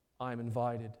I am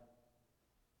invited.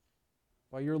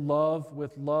 By your love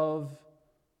with love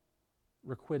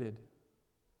requited.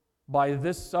 By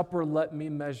this supper let me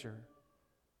measure,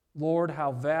 Lord,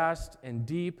 how vast and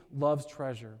deep love's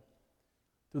treasure.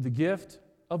 Through the gift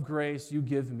of grace you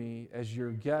give me as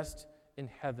your guest in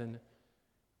heaven,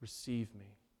 receive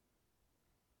me."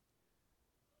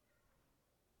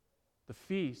 The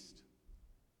feast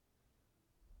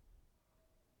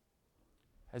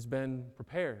has been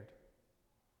prepared.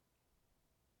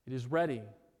 It is ready.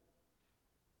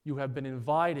 You have been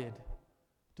invited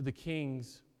to the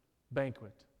King's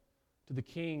banquet, to the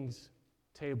King's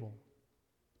table,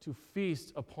 to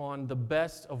feast upon the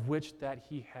best of which that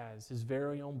He has, His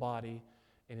very own body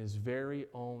and His very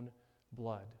own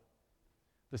blood.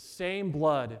 The same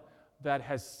blood that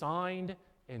has signed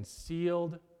and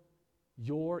sealed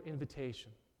your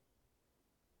invitation.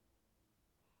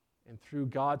 And through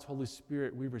God's Holy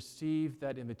Spirit, we receive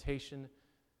that invitation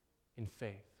in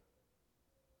faith.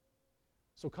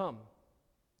 So come.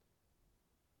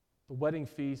 The wedding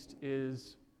feast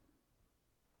is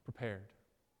prepared.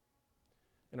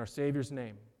 In our Savior's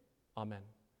name, amen.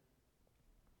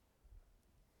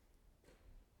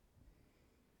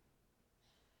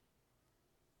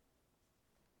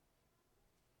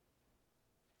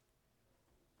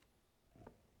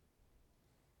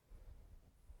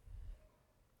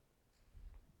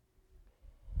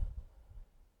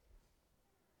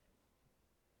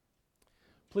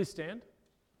 Please stand.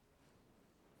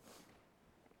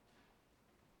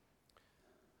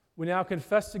 We now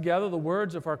confess together the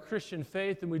words of our Christian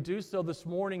faith, and we do so this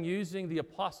morning using the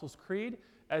Apostles' Creed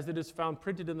as it is found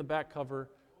printed in the back cover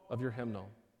of your hymnal.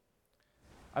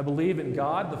 "I believe in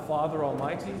God, the Father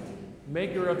Almighty,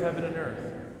 maker of heaven and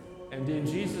earth, and in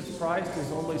Jesus Christ,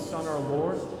 His only Son, our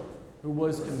Lord, who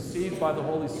was conceived by the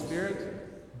Holy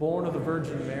Spirit, born of the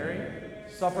Virgin Mary,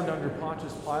 suffered under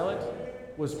Pontius Pilate,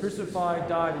 was crucified,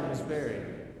 died, and was buried.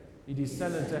 He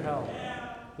descended to hell.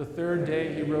 The third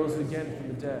day He rose again from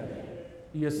the dead.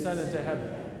 He ascended to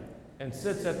heaven and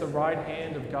sits at the right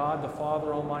hand of God the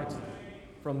Father Almighty.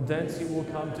 From thence He will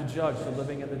come to judge the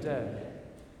living and the dead.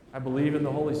 I believe in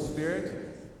the Holy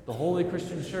Spirit, the holy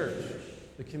Christian church,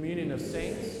 the communion of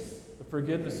saints, the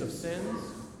forgiveness of sins,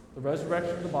 the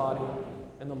resurrection of the body,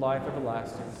 and the life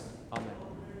everlasting. Amen."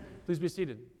 Please be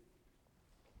seated.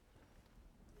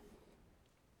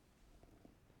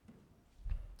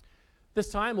 This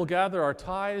time we'll gather our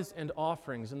tithes and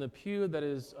offerings. In the pew that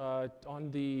is on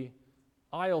the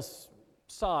aisle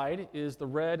side is the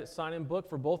red sign-in book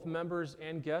for both members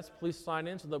and guests. Please sign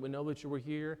in so that we know that you were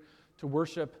here to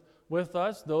worship with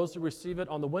us. Those who receive it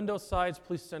on the window sides,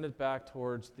 please send it back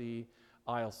towards the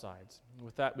aisle sides. And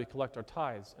with that, we collect our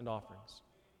tithes and offerings.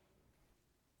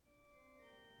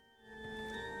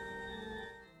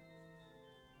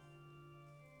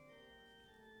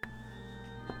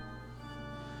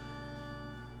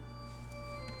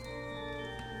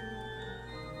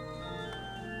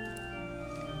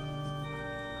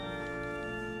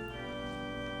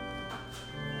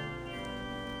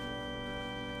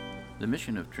 The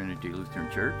mission of Trinity Lutheran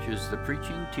Church is the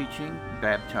preaching, teaching,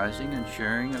 baptizing, and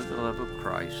sharing of the love of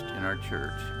Christ in our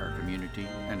church, our community,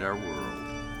 and our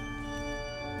world.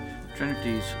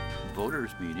 Trinity's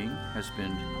voters' meeting has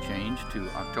been changed to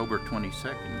October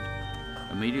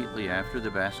 22nd, immediately after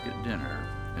the basket dinner,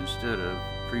 instead of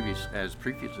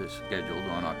previously scheduled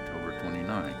on October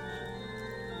 29th.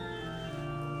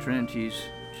 Trinity's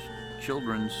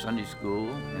Children's Sunday School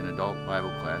and adult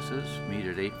Bible classes meet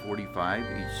at 8:45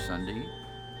 each Sunday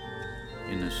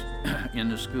in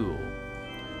the school.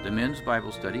 The men's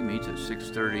Bible study meets at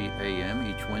 6:30 a.m.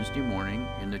 each Wednesday morning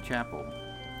in the chapel.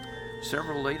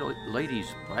 Several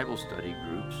ladies' Bible study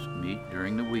groups meet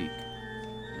during the week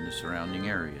in the surrounding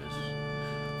areas.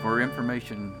 For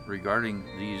information regarding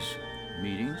these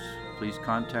meetings, please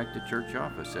contact the church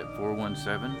office at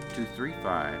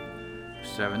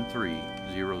 417-235-7300.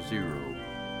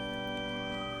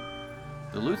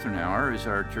 The Lutheran Hour is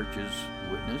our church's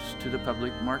witness to the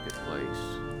public marketplace.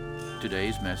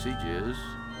 Today's message is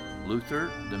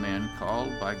Luther, the man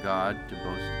called by God to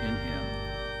boast in him.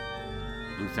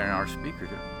 Lutheran Hour speaker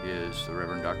is the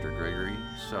Reverend Dr. Gregory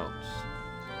Seltz.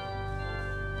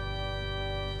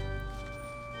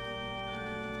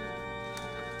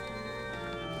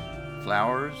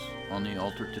 Flowers on the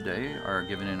altar today are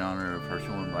given in honor of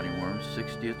Herschel and Bonnie Worm's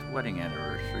 60th wedding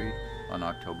anniversary on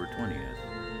October 20th,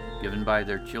 given by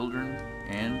their children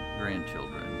and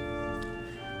grandchildren.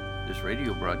 This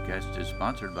radio broadcast is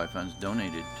sponsored by funds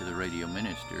donated to the radio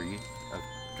ministry of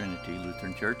Trinity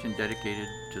Lutheran Church and dedicated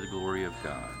to the glory of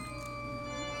God.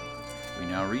 We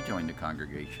now rejoin the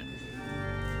congregation.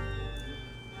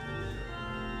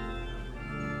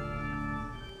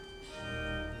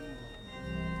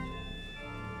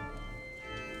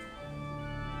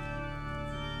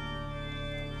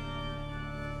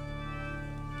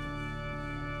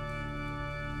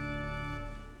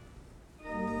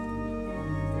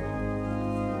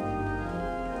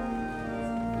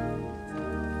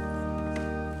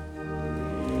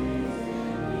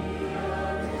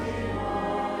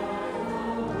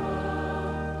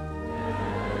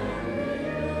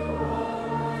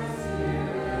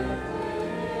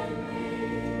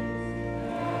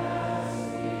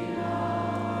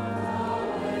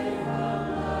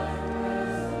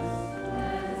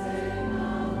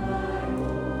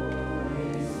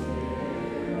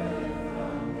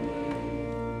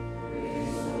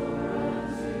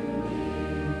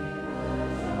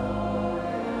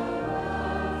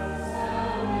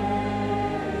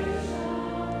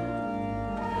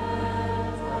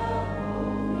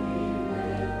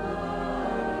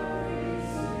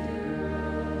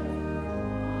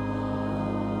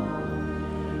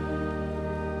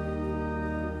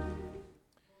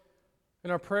 In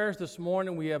our prayers this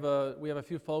morning, we have a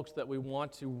few folks that we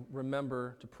want to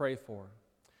remember to pray for.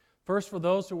 First, for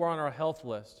those who are on our health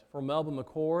list, for Melba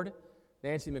McCord,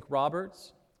 Nancy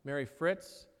McRoberts, Mary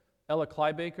Fritz, Ella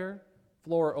Kleibaker,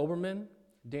 Flora Oberman,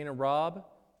 Dana Robb,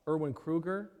 Erwin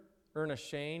Kruger, Erna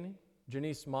Shane,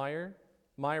 Janice Meyer,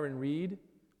 Myron Reed,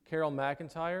 Carol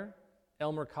McIntyre,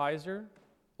 Elmer Kaiser,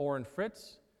 Orrin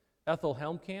Fritz, Ethel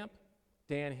Helmkamp,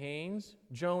 Dan Haynes,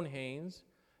 Joan Haynes,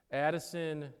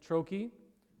 Addison Trokey,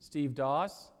 Steve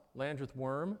Doss, Landreth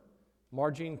Worm,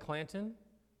 Margene Clanton,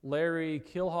 Larry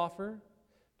Kilhofer,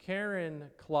 Karen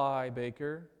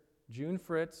Kleibaker, June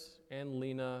Fritz, and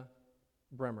Lena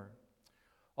Bremer.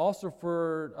 Also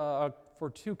for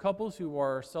two couples who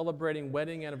are celebrating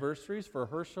wedding anniversaries, for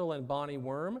Herschel and Bonnie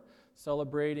Worm,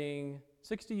 celebrating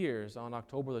 60 years on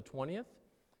October the 20th,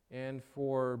 and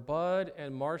for Bud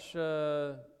and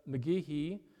Marcia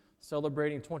McGehee,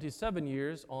 celebrating 27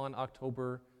 years on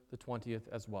October the 20th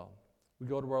as well. We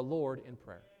go to our Lord in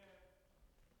prayer.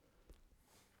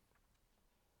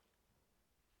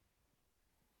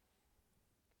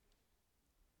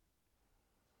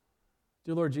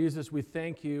 Dear Lord Jesus, we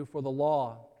thank you for the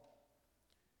law,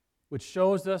 which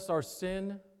shows us our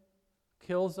sin,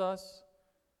 kills us,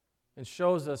 and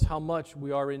shows us how much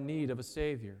we are in need of a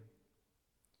Savior.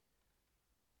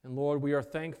 And Lord, we are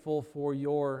thankful for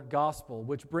your gospel,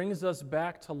 which brings us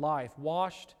back to life,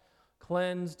 washed,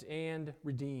 cleansed, and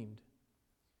redeemed.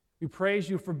 We praise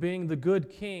you for being the good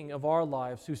King of our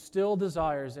lives, who still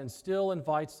desires and still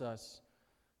invites us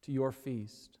to your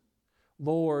feast.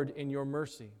 Lord, in your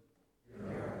mercy.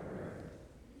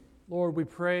 Lord, we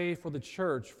pray for the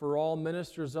church, for all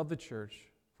ministers of the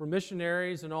church, for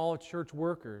missionaries and all church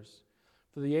workers,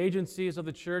 for the agencies of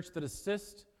the church that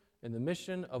assist in the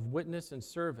mission of witness and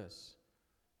service,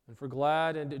 and for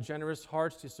glad and generous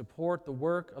hearts to support the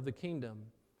work of the kingdom.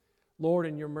 Lord,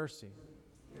 in your mercy.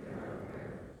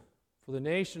 For the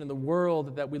nation and the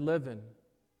world that we live in,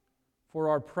 for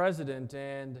our president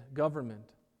and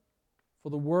government, for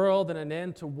the world and an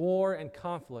end to war and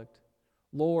conflict.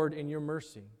 Lord, in your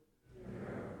mercy.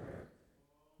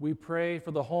 We pray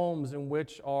for the homes in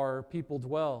which our people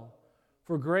dwell,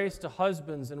 for grace to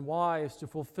husbands and wives to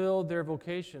fulfill their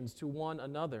vocations to one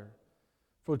another,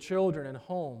 for children and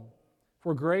home,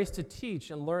 for grace to teach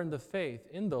and learn the faith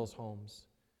in those homes,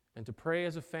 and to pray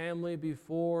as a family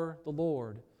before the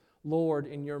Lord. Lord,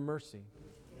 in your mercy.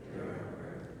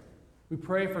 We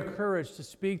pray for courage to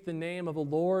speak the name of the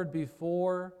Lord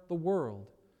before the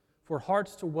world, for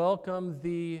hearts to welcome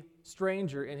the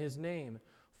stranger in his name,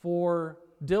 for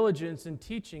diligence in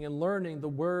teaching and learning the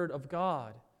word of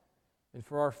God, and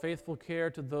for our faithful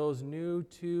care to those new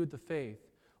to the faith.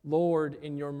 Lord,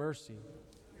 in your mercy.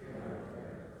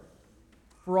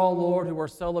 For all, Lord, who are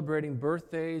celebrating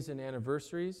birthdays and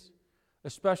anniversaries,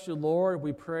 especially, Lord,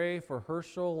 we pray for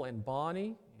Herschel and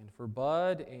Bonnie, and for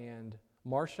Bud and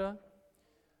Marcia.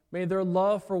 May their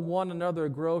love for one another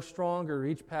grow stronger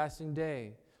each passing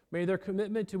day. May their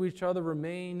commitment to each other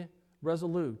remain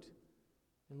resolute.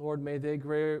 And Lord, may they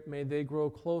grow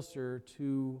closer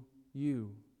to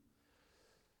you.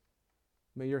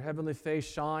 May your heavenly face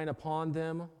shine upon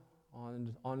them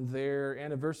on their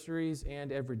anniversaries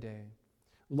and every day.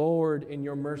 Lord, in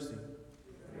your mercy.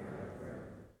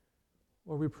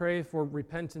 Lord, we pray for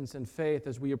repentance and faith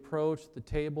as we approach the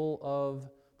table of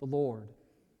the Lord,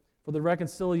 for the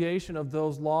reconciliation of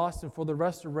those lost and for the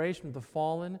restoration of the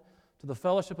fallen to the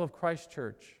fellowship of Christ's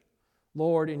church.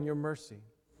 Lord, in your mercy.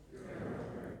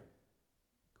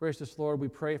 Gracious Lord, we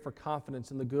pray for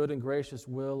confidence in the good and gracious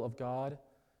will of God,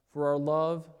 for our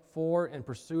love for and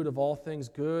pursuit of all things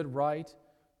good, right,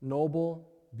 noble,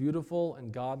 beautiful,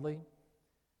 and godly.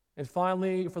 And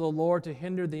finally, for the Lord to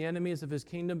hinder the enemies of his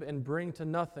kingdom and bring to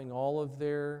nothing all of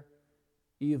their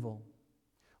evil.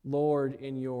 Lord,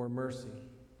 in your mercy.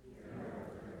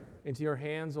 Into your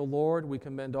hands, O Lord, we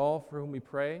commend all for whom we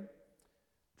pray,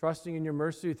 trusting in your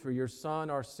mercy through your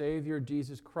Son, our Savior,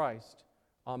 Jesus Christ.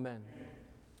 Amen.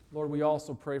 Lord, we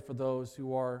also pray for those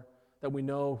that we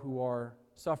know who are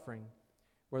suffering,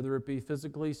 whether it be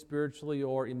physically, spiritually,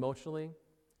 or emotionally,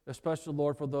 especially,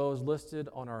 Lord, for those listed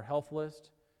on our health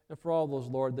list, and for all those,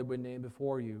 Lord, that we name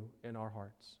before you in our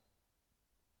hearts.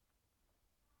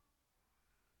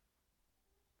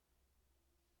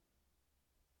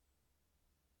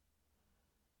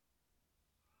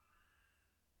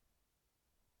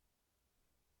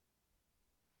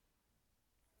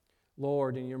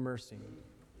 Lord, in your mercy.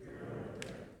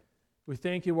 We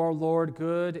thank you, our Lord,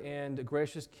 good and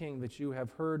gracious King, that you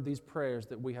have heard these prayers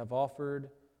that we have offered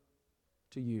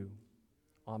to you.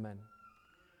 Amen.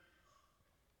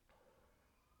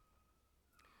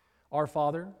 Our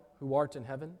Father, who art in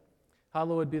heaven,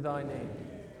 hallowed be thy name.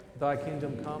 Thy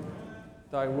kingdom come,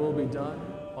 thy will be done,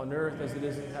 on earth as it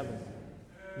is in heaven.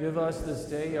 Give us this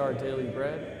day our daily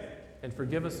bread, and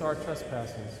forgive us our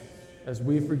trespasses, as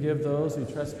we forgive those who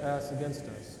trespass against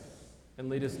us. And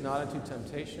lead us not into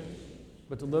temptation,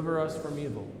 but deliver us from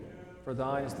evil. For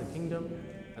thine is the kingdom,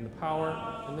 and the power,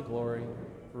 and the glory,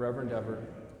 forever and ever.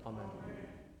 Amen.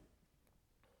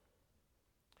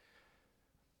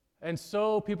 And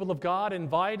so, people of God,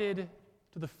 invited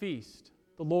to the feast,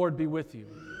 the Lord be with you.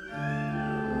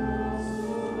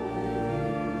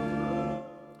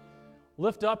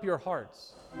 Lift up your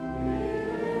hearts.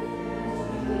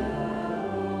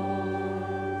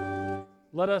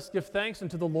 Let us give thanks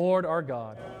unto the Lord our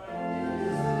God.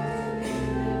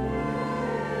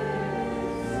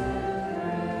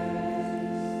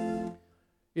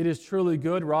 It is truly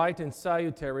good, right, and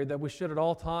salutary that we should at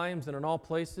all times and in all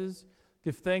places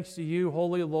give thanks to you,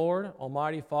 Holy Lord,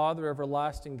 Almighty Father,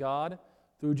 everlasting God,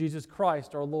 through Jesus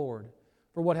Christ our Lord.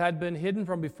 For what had been hidden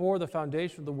from before the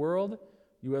foundation of the world,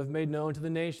 you have made known to the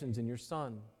nations in your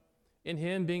Son. In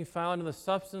him, being found in the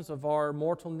substance of our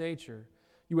mortal nature,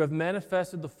 you have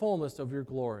manifested the fullness of your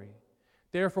glory.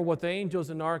 Therefore, with angels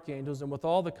and archangels and with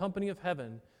all the company of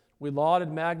heaven, we laud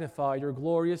and magnify your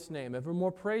glorious name,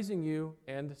 evermore praising you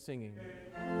and singing.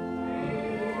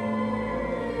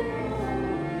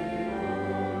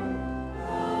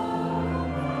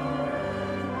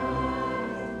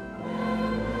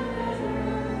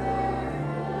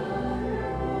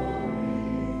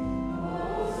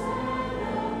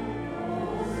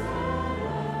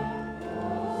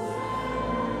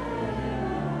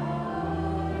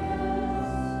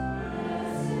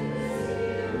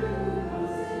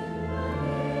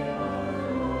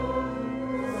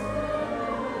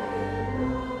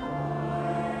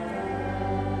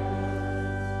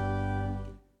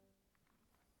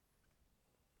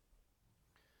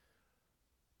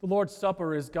 Lord's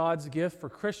Supper is God's gift for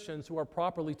Christians who are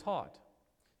properly taught.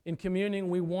 In communion,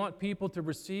 we want people to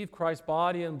receive Christ's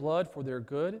body and blood for their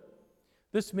good.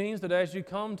 This means that as you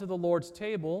come to the Lord's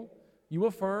table, you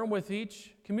affirm with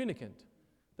each communicant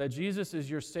that Jesus is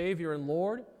your Savior and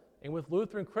Lord, and with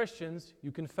Lutheran Christians,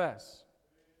 you confess.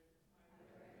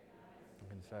 I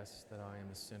confess that I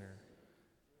am a sinner.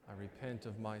 I repent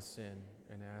of my sin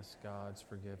and ask God's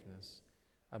forgiveness.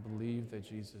 I believe that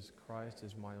Jesus Christ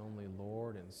is my only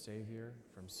Lord and Savior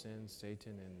from sin,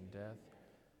 Satan, and death.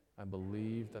 I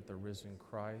believe that the risen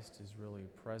Christ is really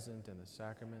present in the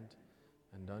sacrament,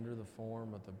 and under the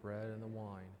form of the bread and the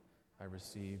wine, I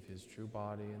receive his true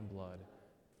body and blood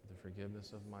for the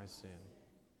forgiveness of my sin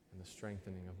and the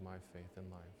strengthening of my faith and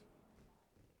life.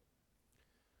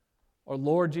 Our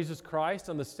Lord Jesus Christ,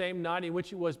 on the same night in which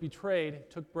he was betrayed,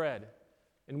 took bread.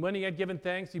 And when he had given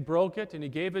thanks, he broke it, and he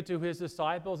gave it to his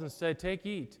disciples and said, "Take,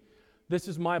 eat. This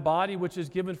is my body, which is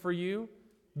given for you.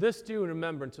 This do in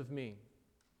remembrance of me."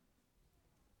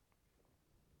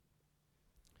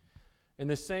 In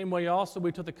the same way also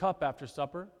we took the cup after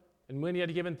supper, and when he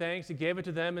had given thanks, he gave it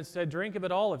to them and said, "Drink of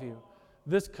it, all of you.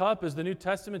 This cup is the New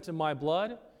Testament in my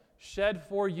blood, shed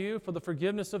for you for the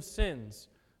forgiveness of sins.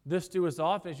 This do as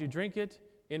often as you drink it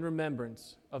in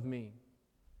remembrance of me."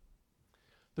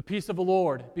 The peace of the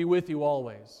Lord be with you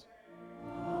always.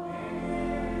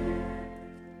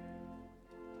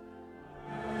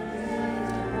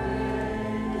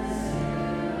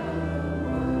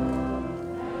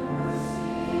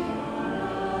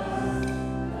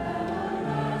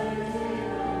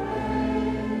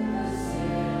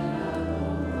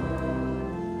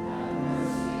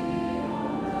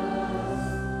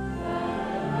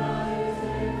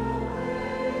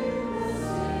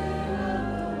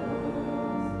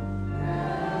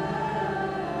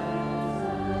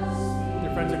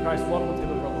 Friends in Christ, welcome to the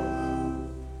table of our Lord.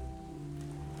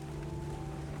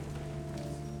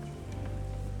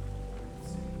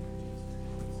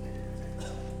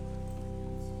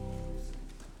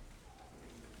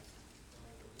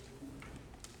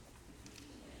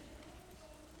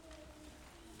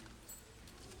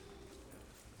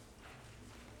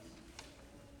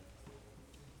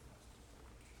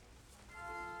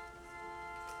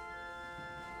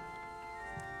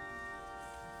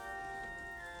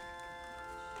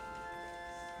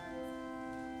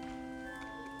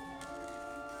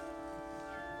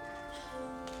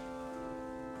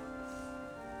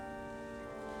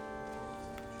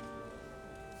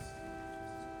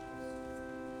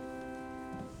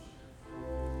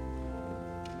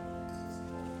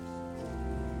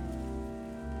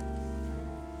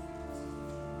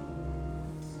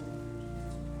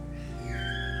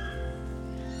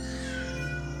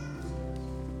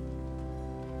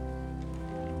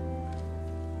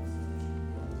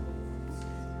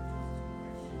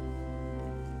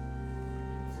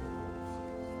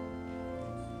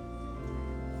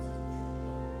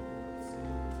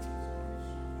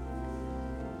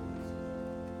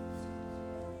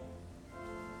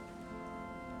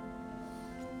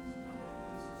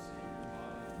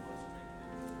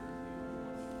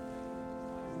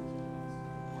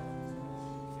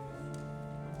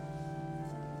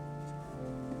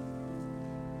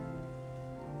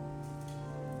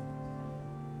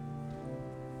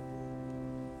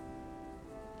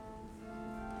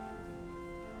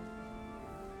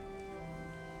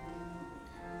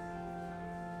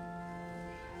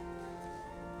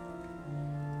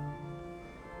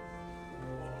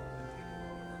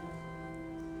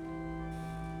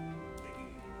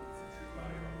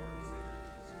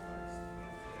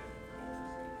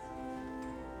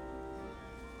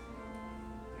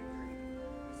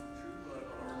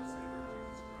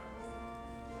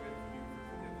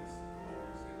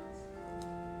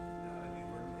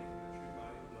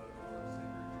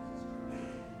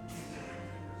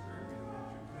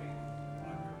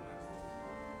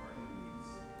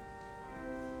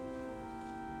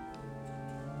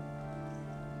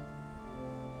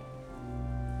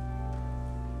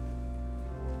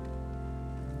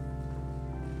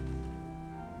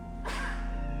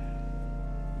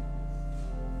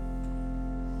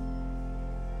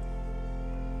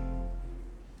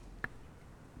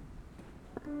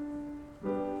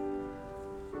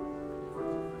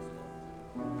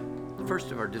 The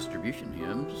first of our distribution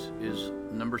hymns is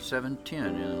number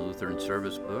 710 in the Lutheran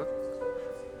Service Book.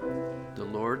 "The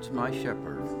Lord's my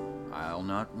shepherd, I'll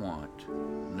not want,"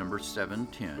 number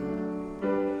 710.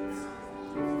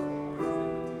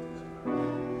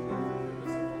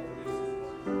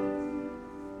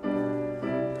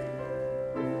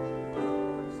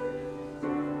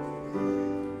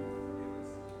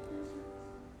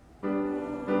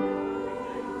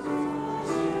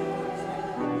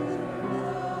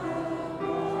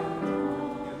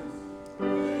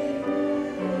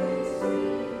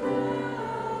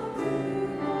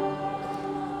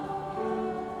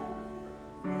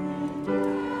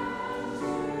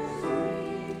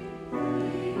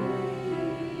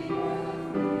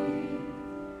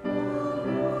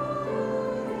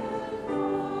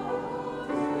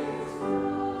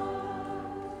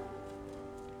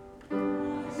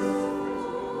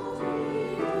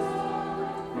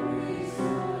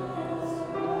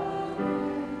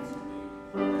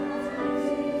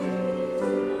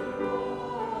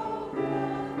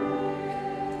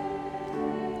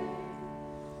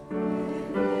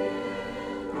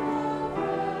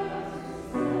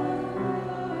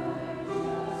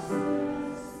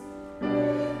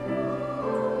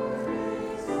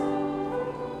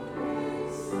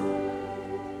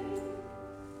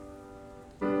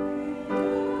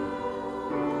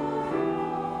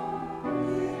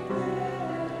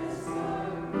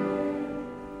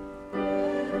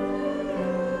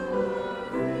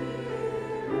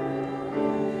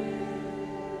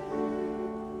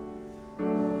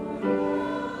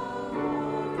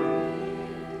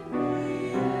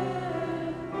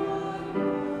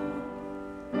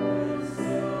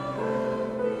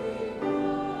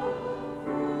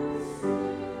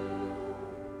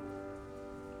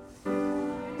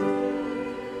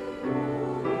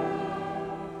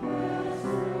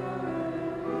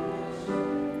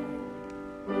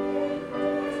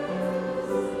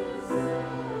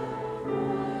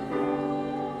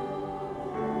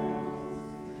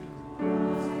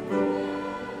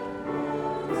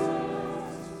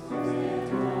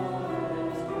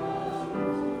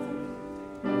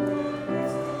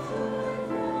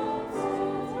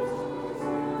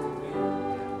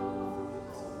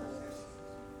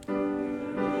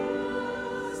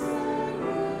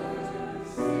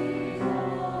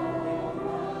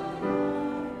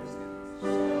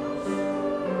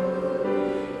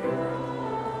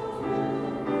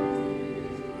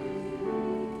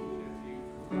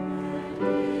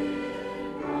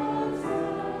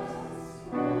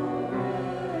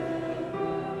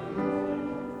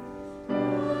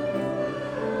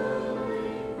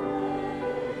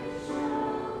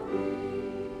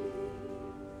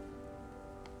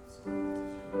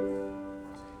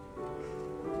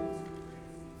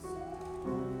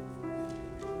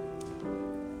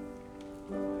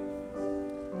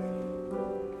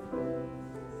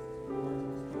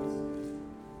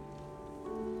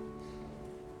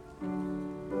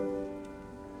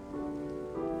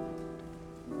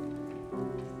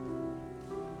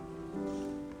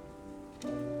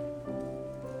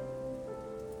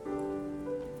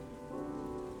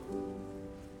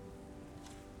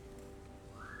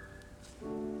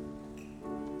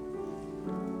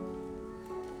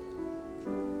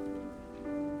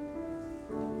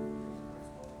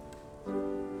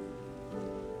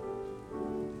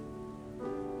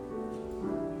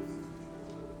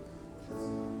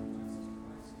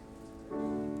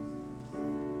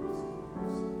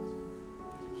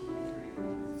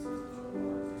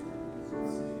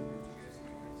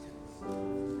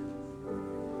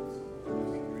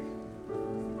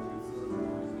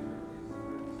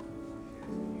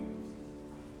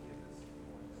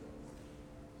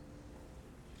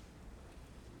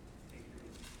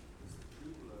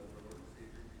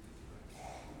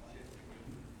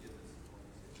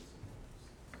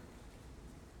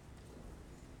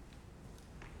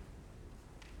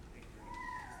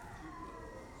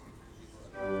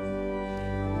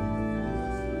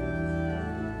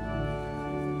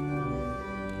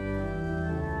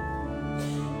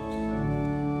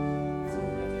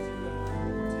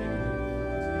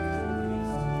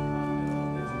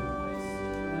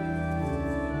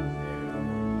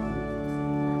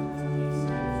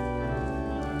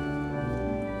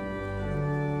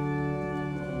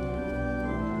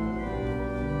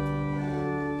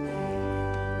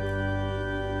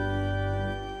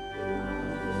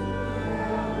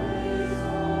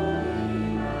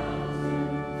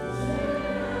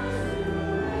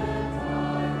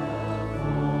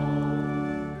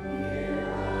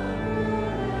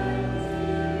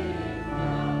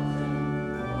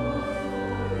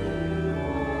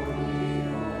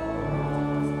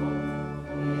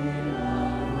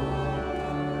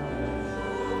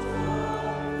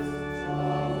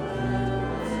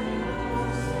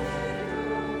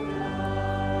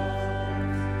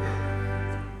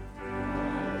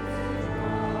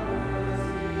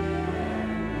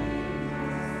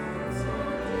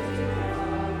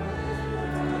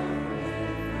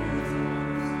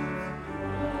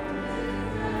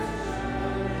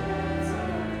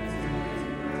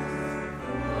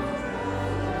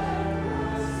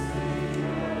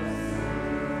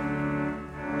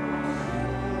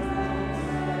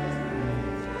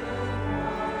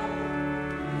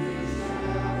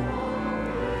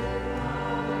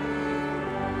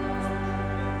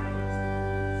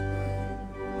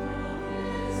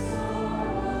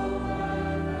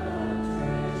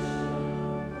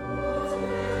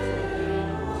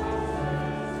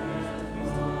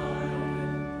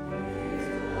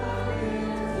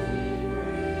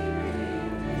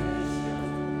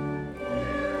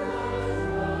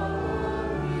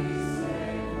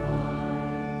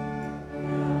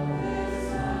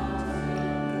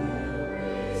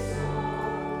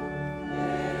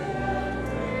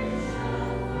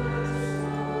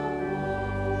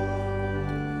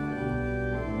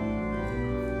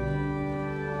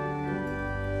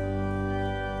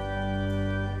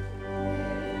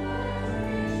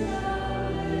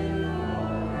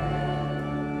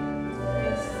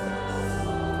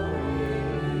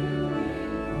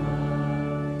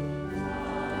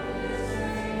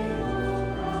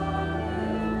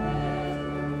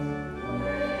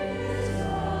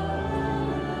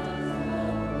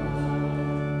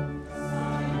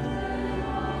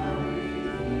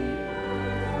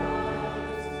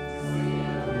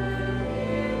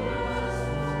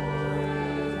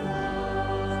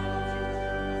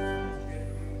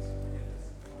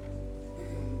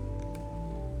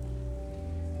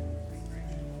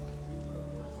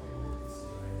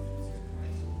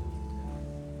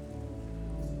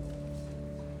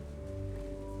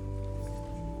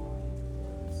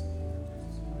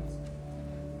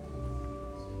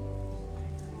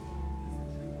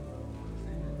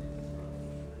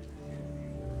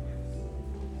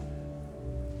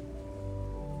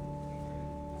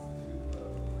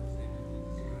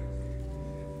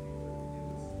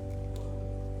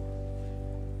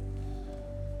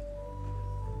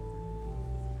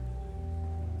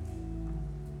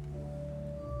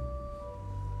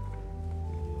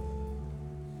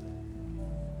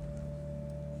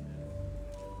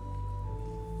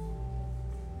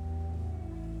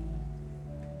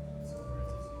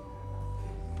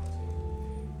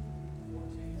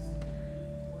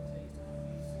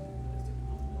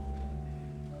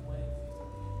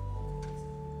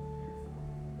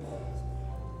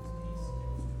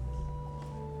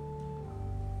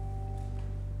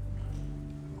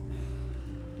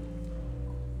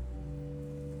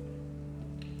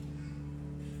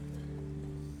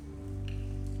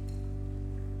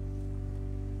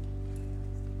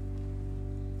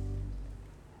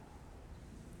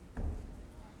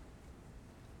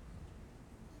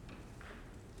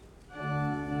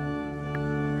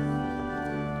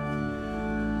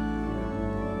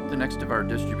 The next of our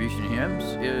distribution hymns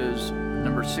is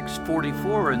number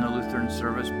 644 in the Lutheran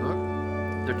service book,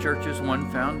 The Church's One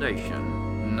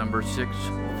Foundation, number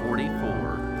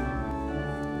 644.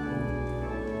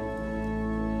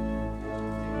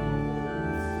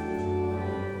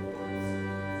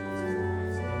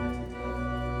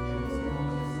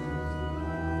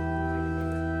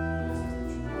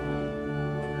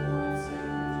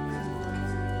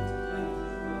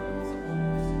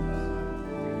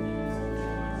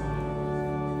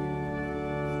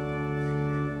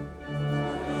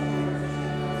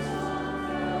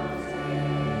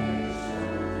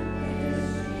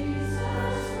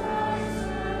 Jesus.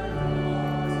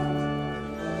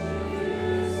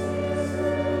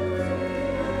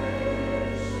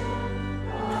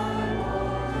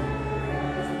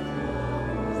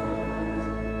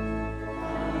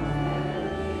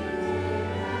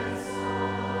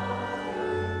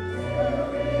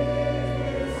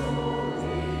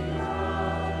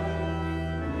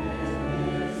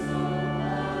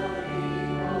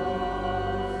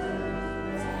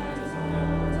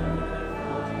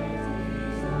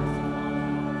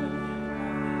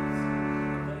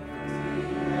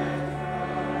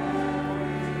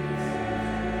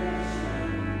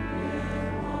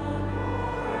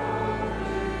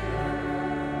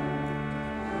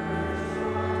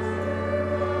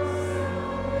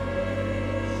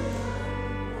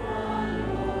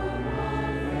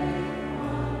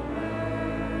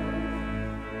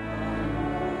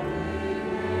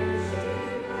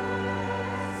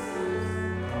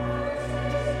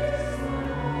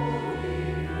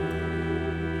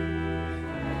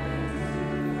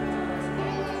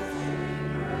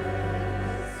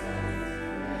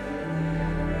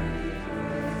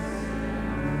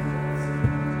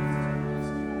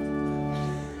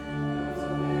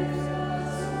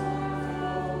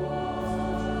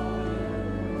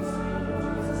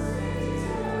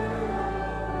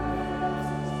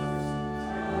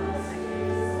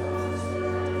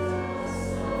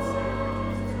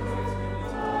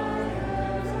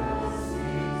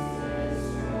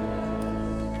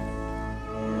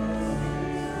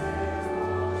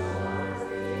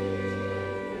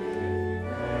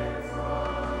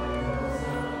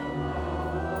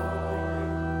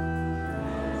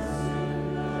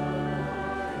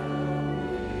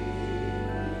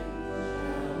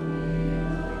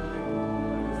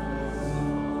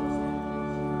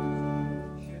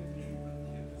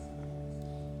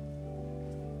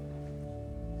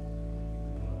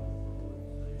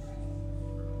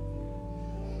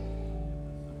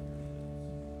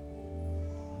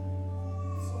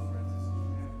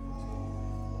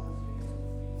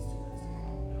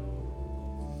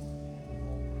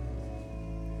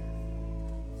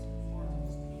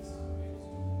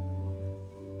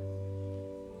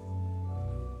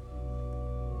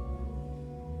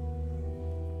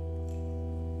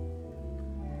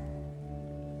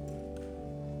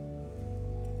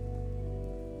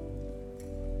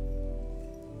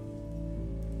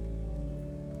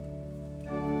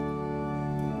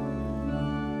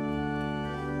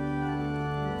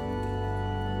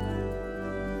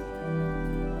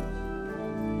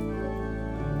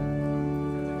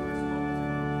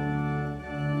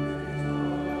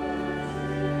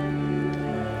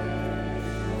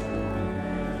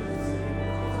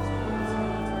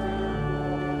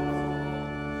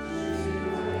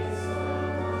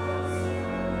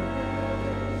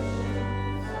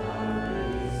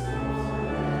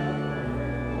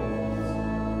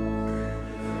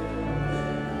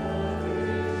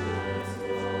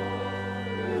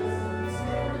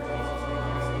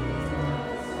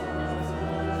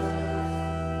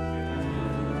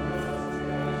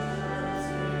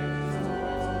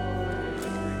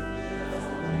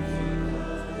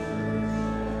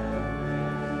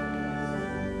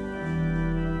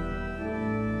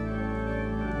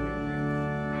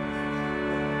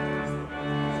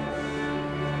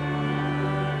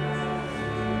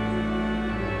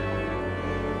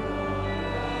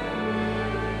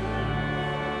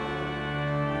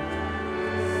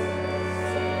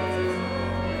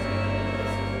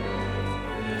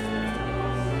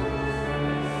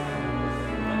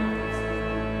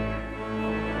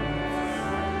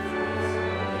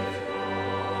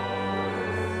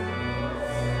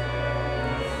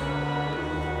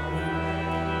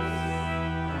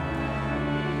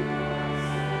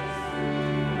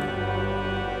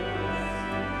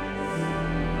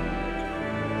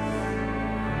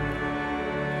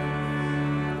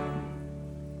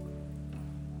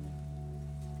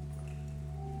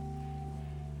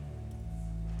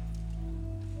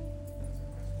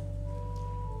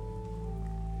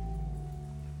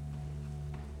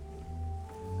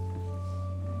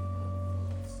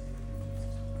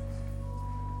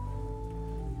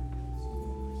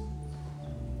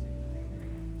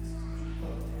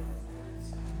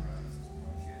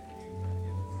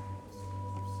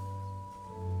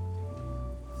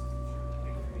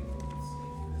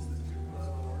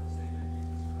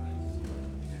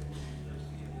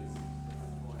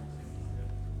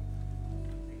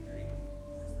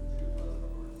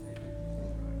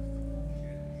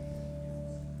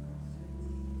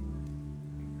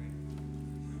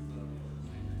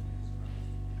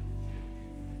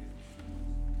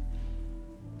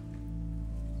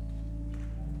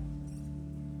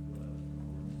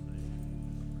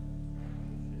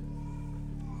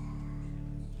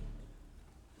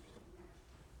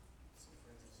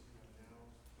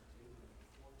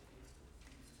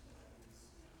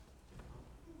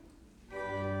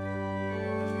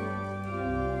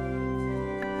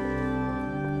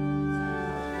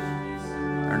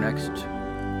 next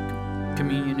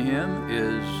communion hymn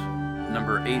is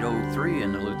number 803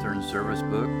 in the Lutheran service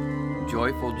book,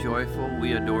 Joyful, Joyful,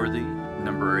 We Adore Thee,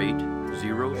 number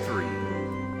 803.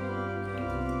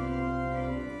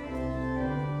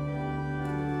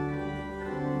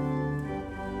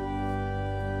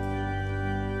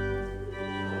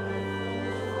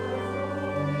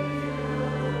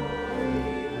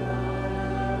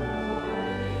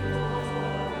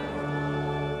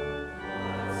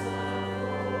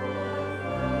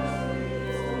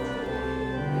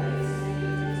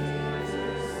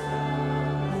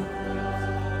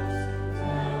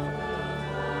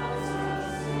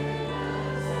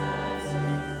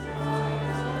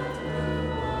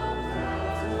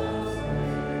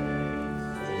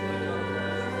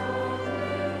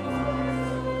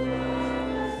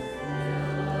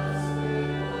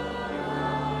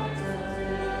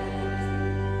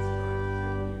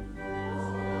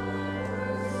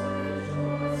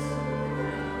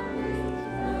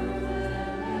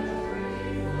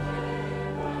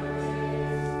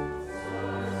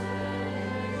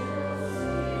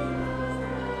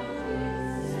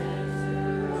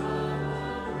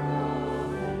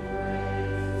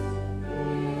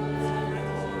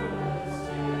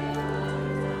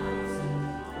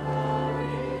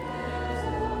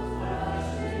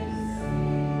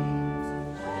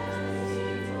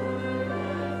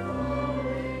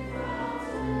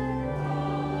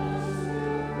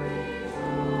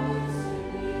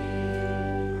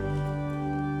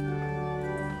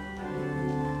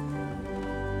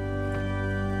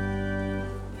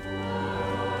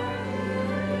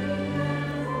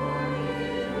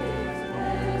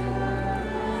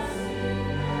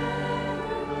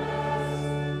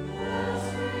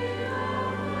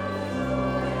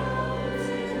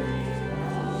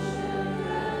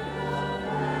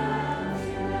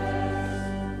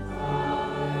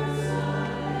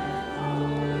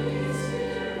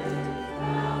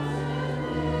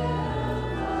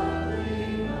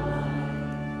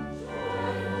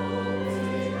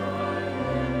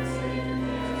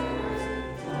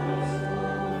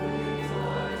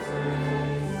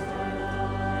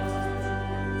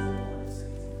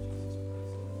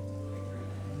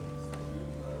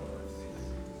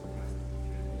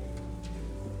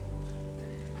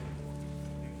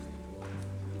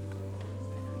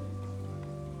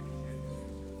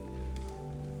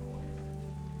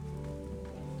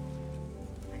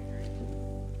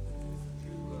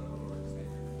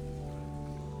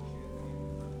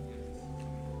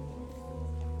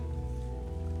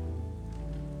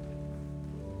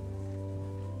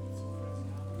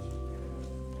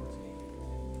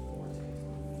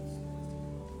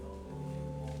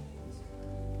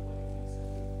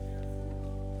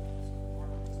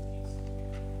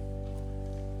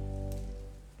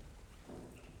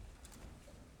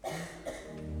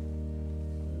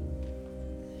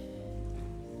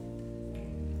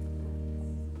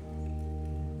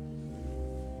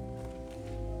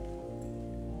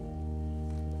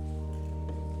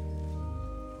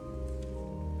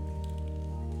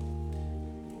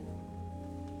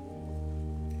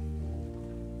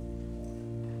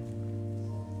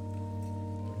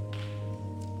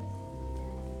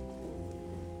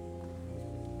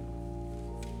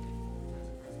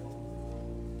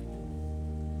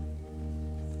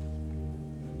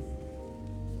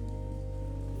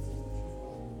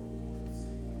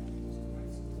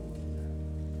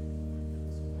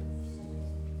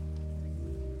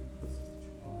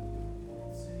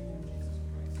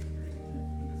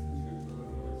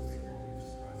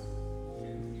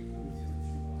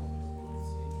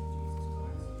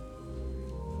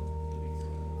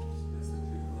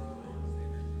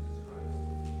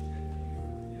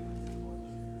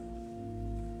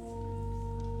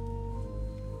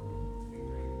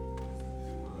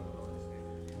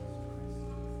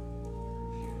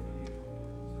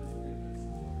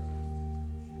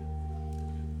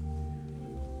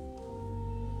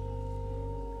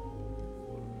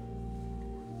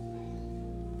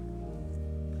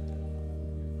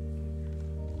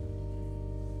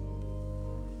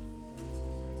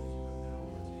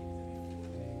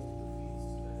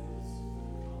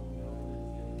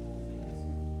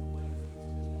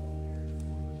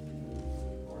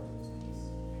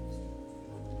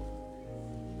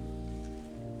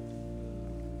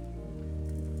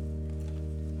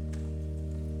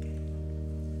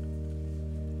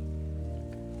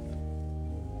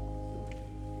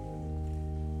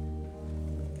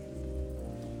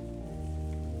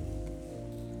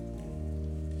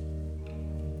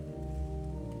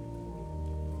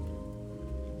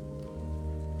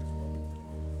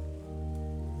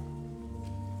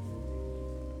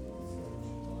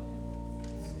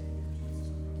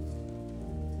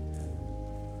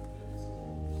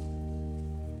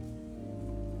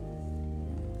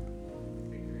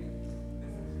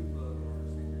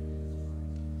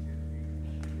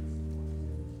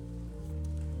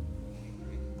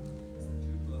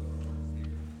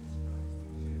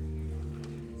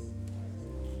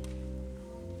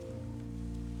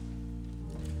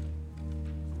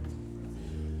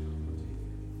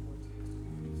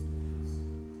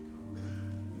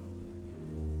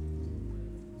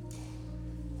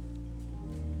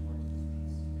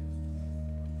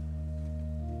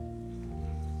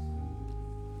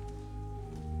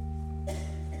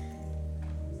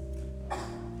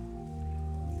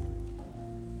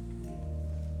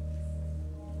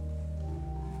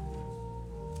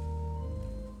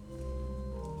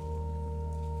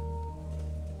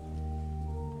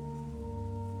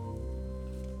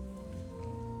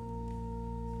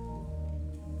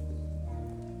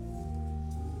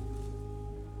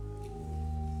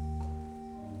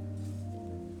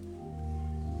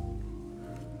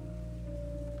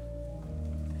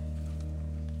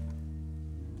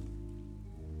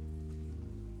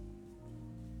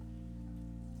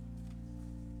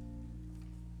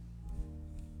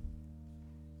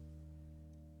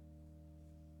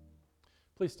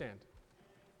 Please stand.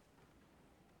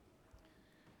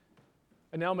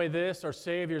 And now may this, our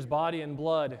Savior's body and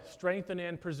blood, strengthen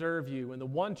and preserve you in the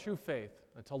one true faith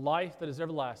until life that is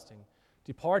everlasting.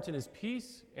 Depart in his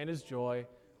peace and his joy.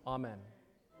 Amen.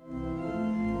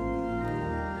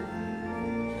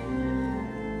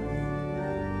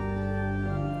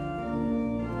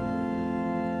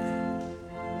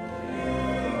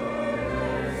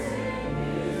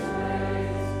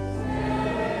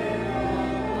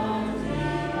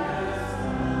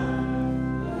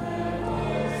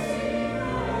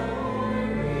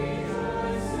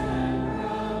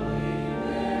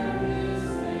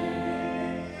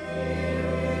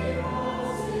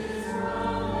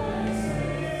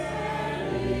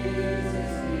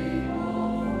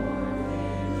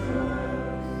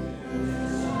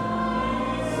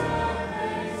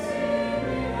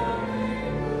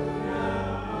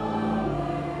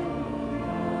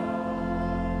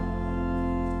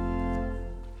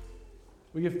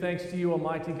 We give thanks to you,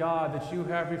 Almighty God, that you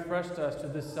have refreshed us to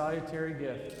this salutary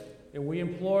gift. And we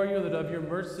implore you that of your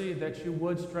mercy that you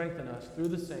would strengthen us through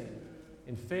the same,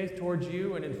 in faith towards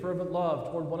you and in fervent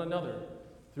love toward one another.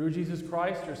 Through Jesus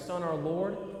Christ, your Son, our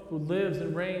Lord, who lives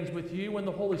and reigns with you and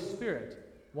the Holy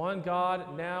Spirit, one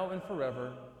God, now and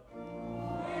forever.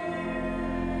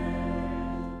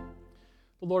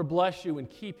 The Lord bless you and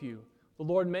keep you. The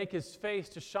Lord make his face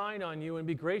to shine on you and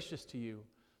be gracious to you.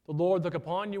 The Lord look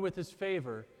upon you with his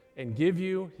favor and give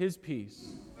you his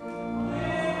peace.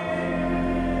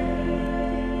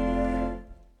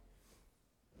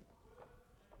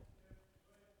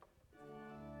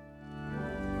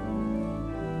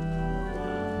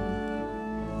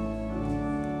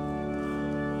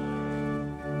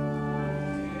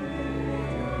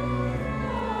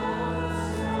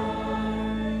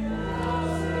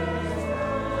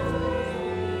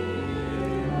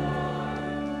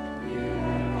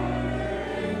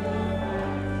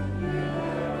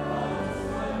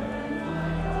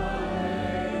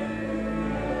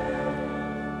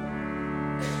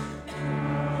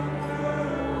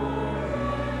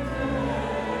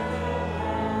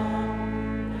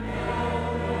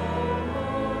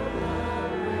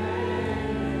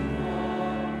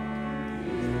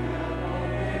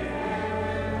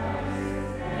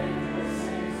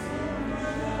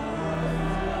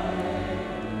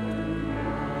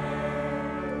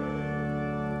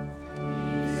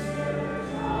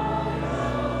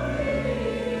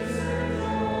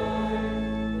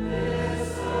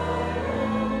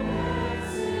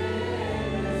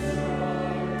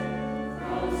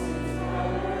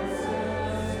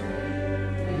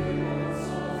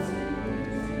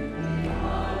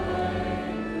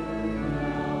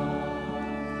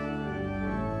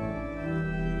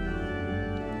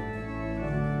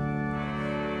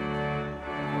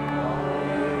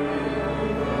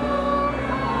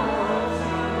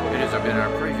 Been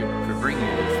our pleasure to bring you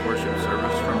this worship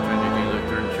service from Trinity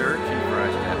Lutheran Church in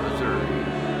Freistatt, Missouri.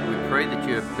 We pray that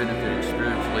you have benefited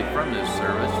spiritually from this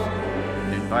service and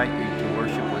invite you to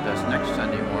worship with us next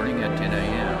Sunday morning at 10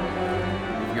 a.m.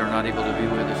 If you are not able to be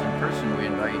with us in person, we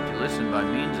invite you to listen by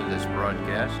means of this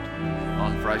broadcast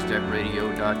on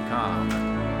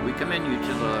FreistattRadio.com. We commend you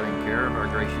to the loving care of our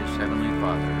gracious Heavenly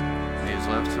Father. May his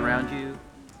love surround you.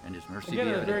 Again,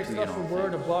 a very special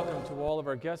word of welcome to all of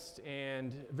our guests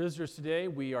and visitors today.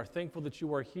 We are thankful that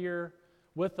you are here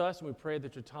with us, and we pray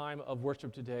that your time of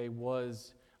worship today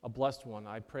was a blessed one.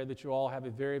 I pray that you all have a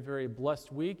very, very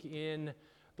blessed week in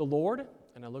the Lord,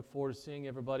 and I look forward to seeing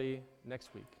everybody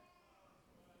next week.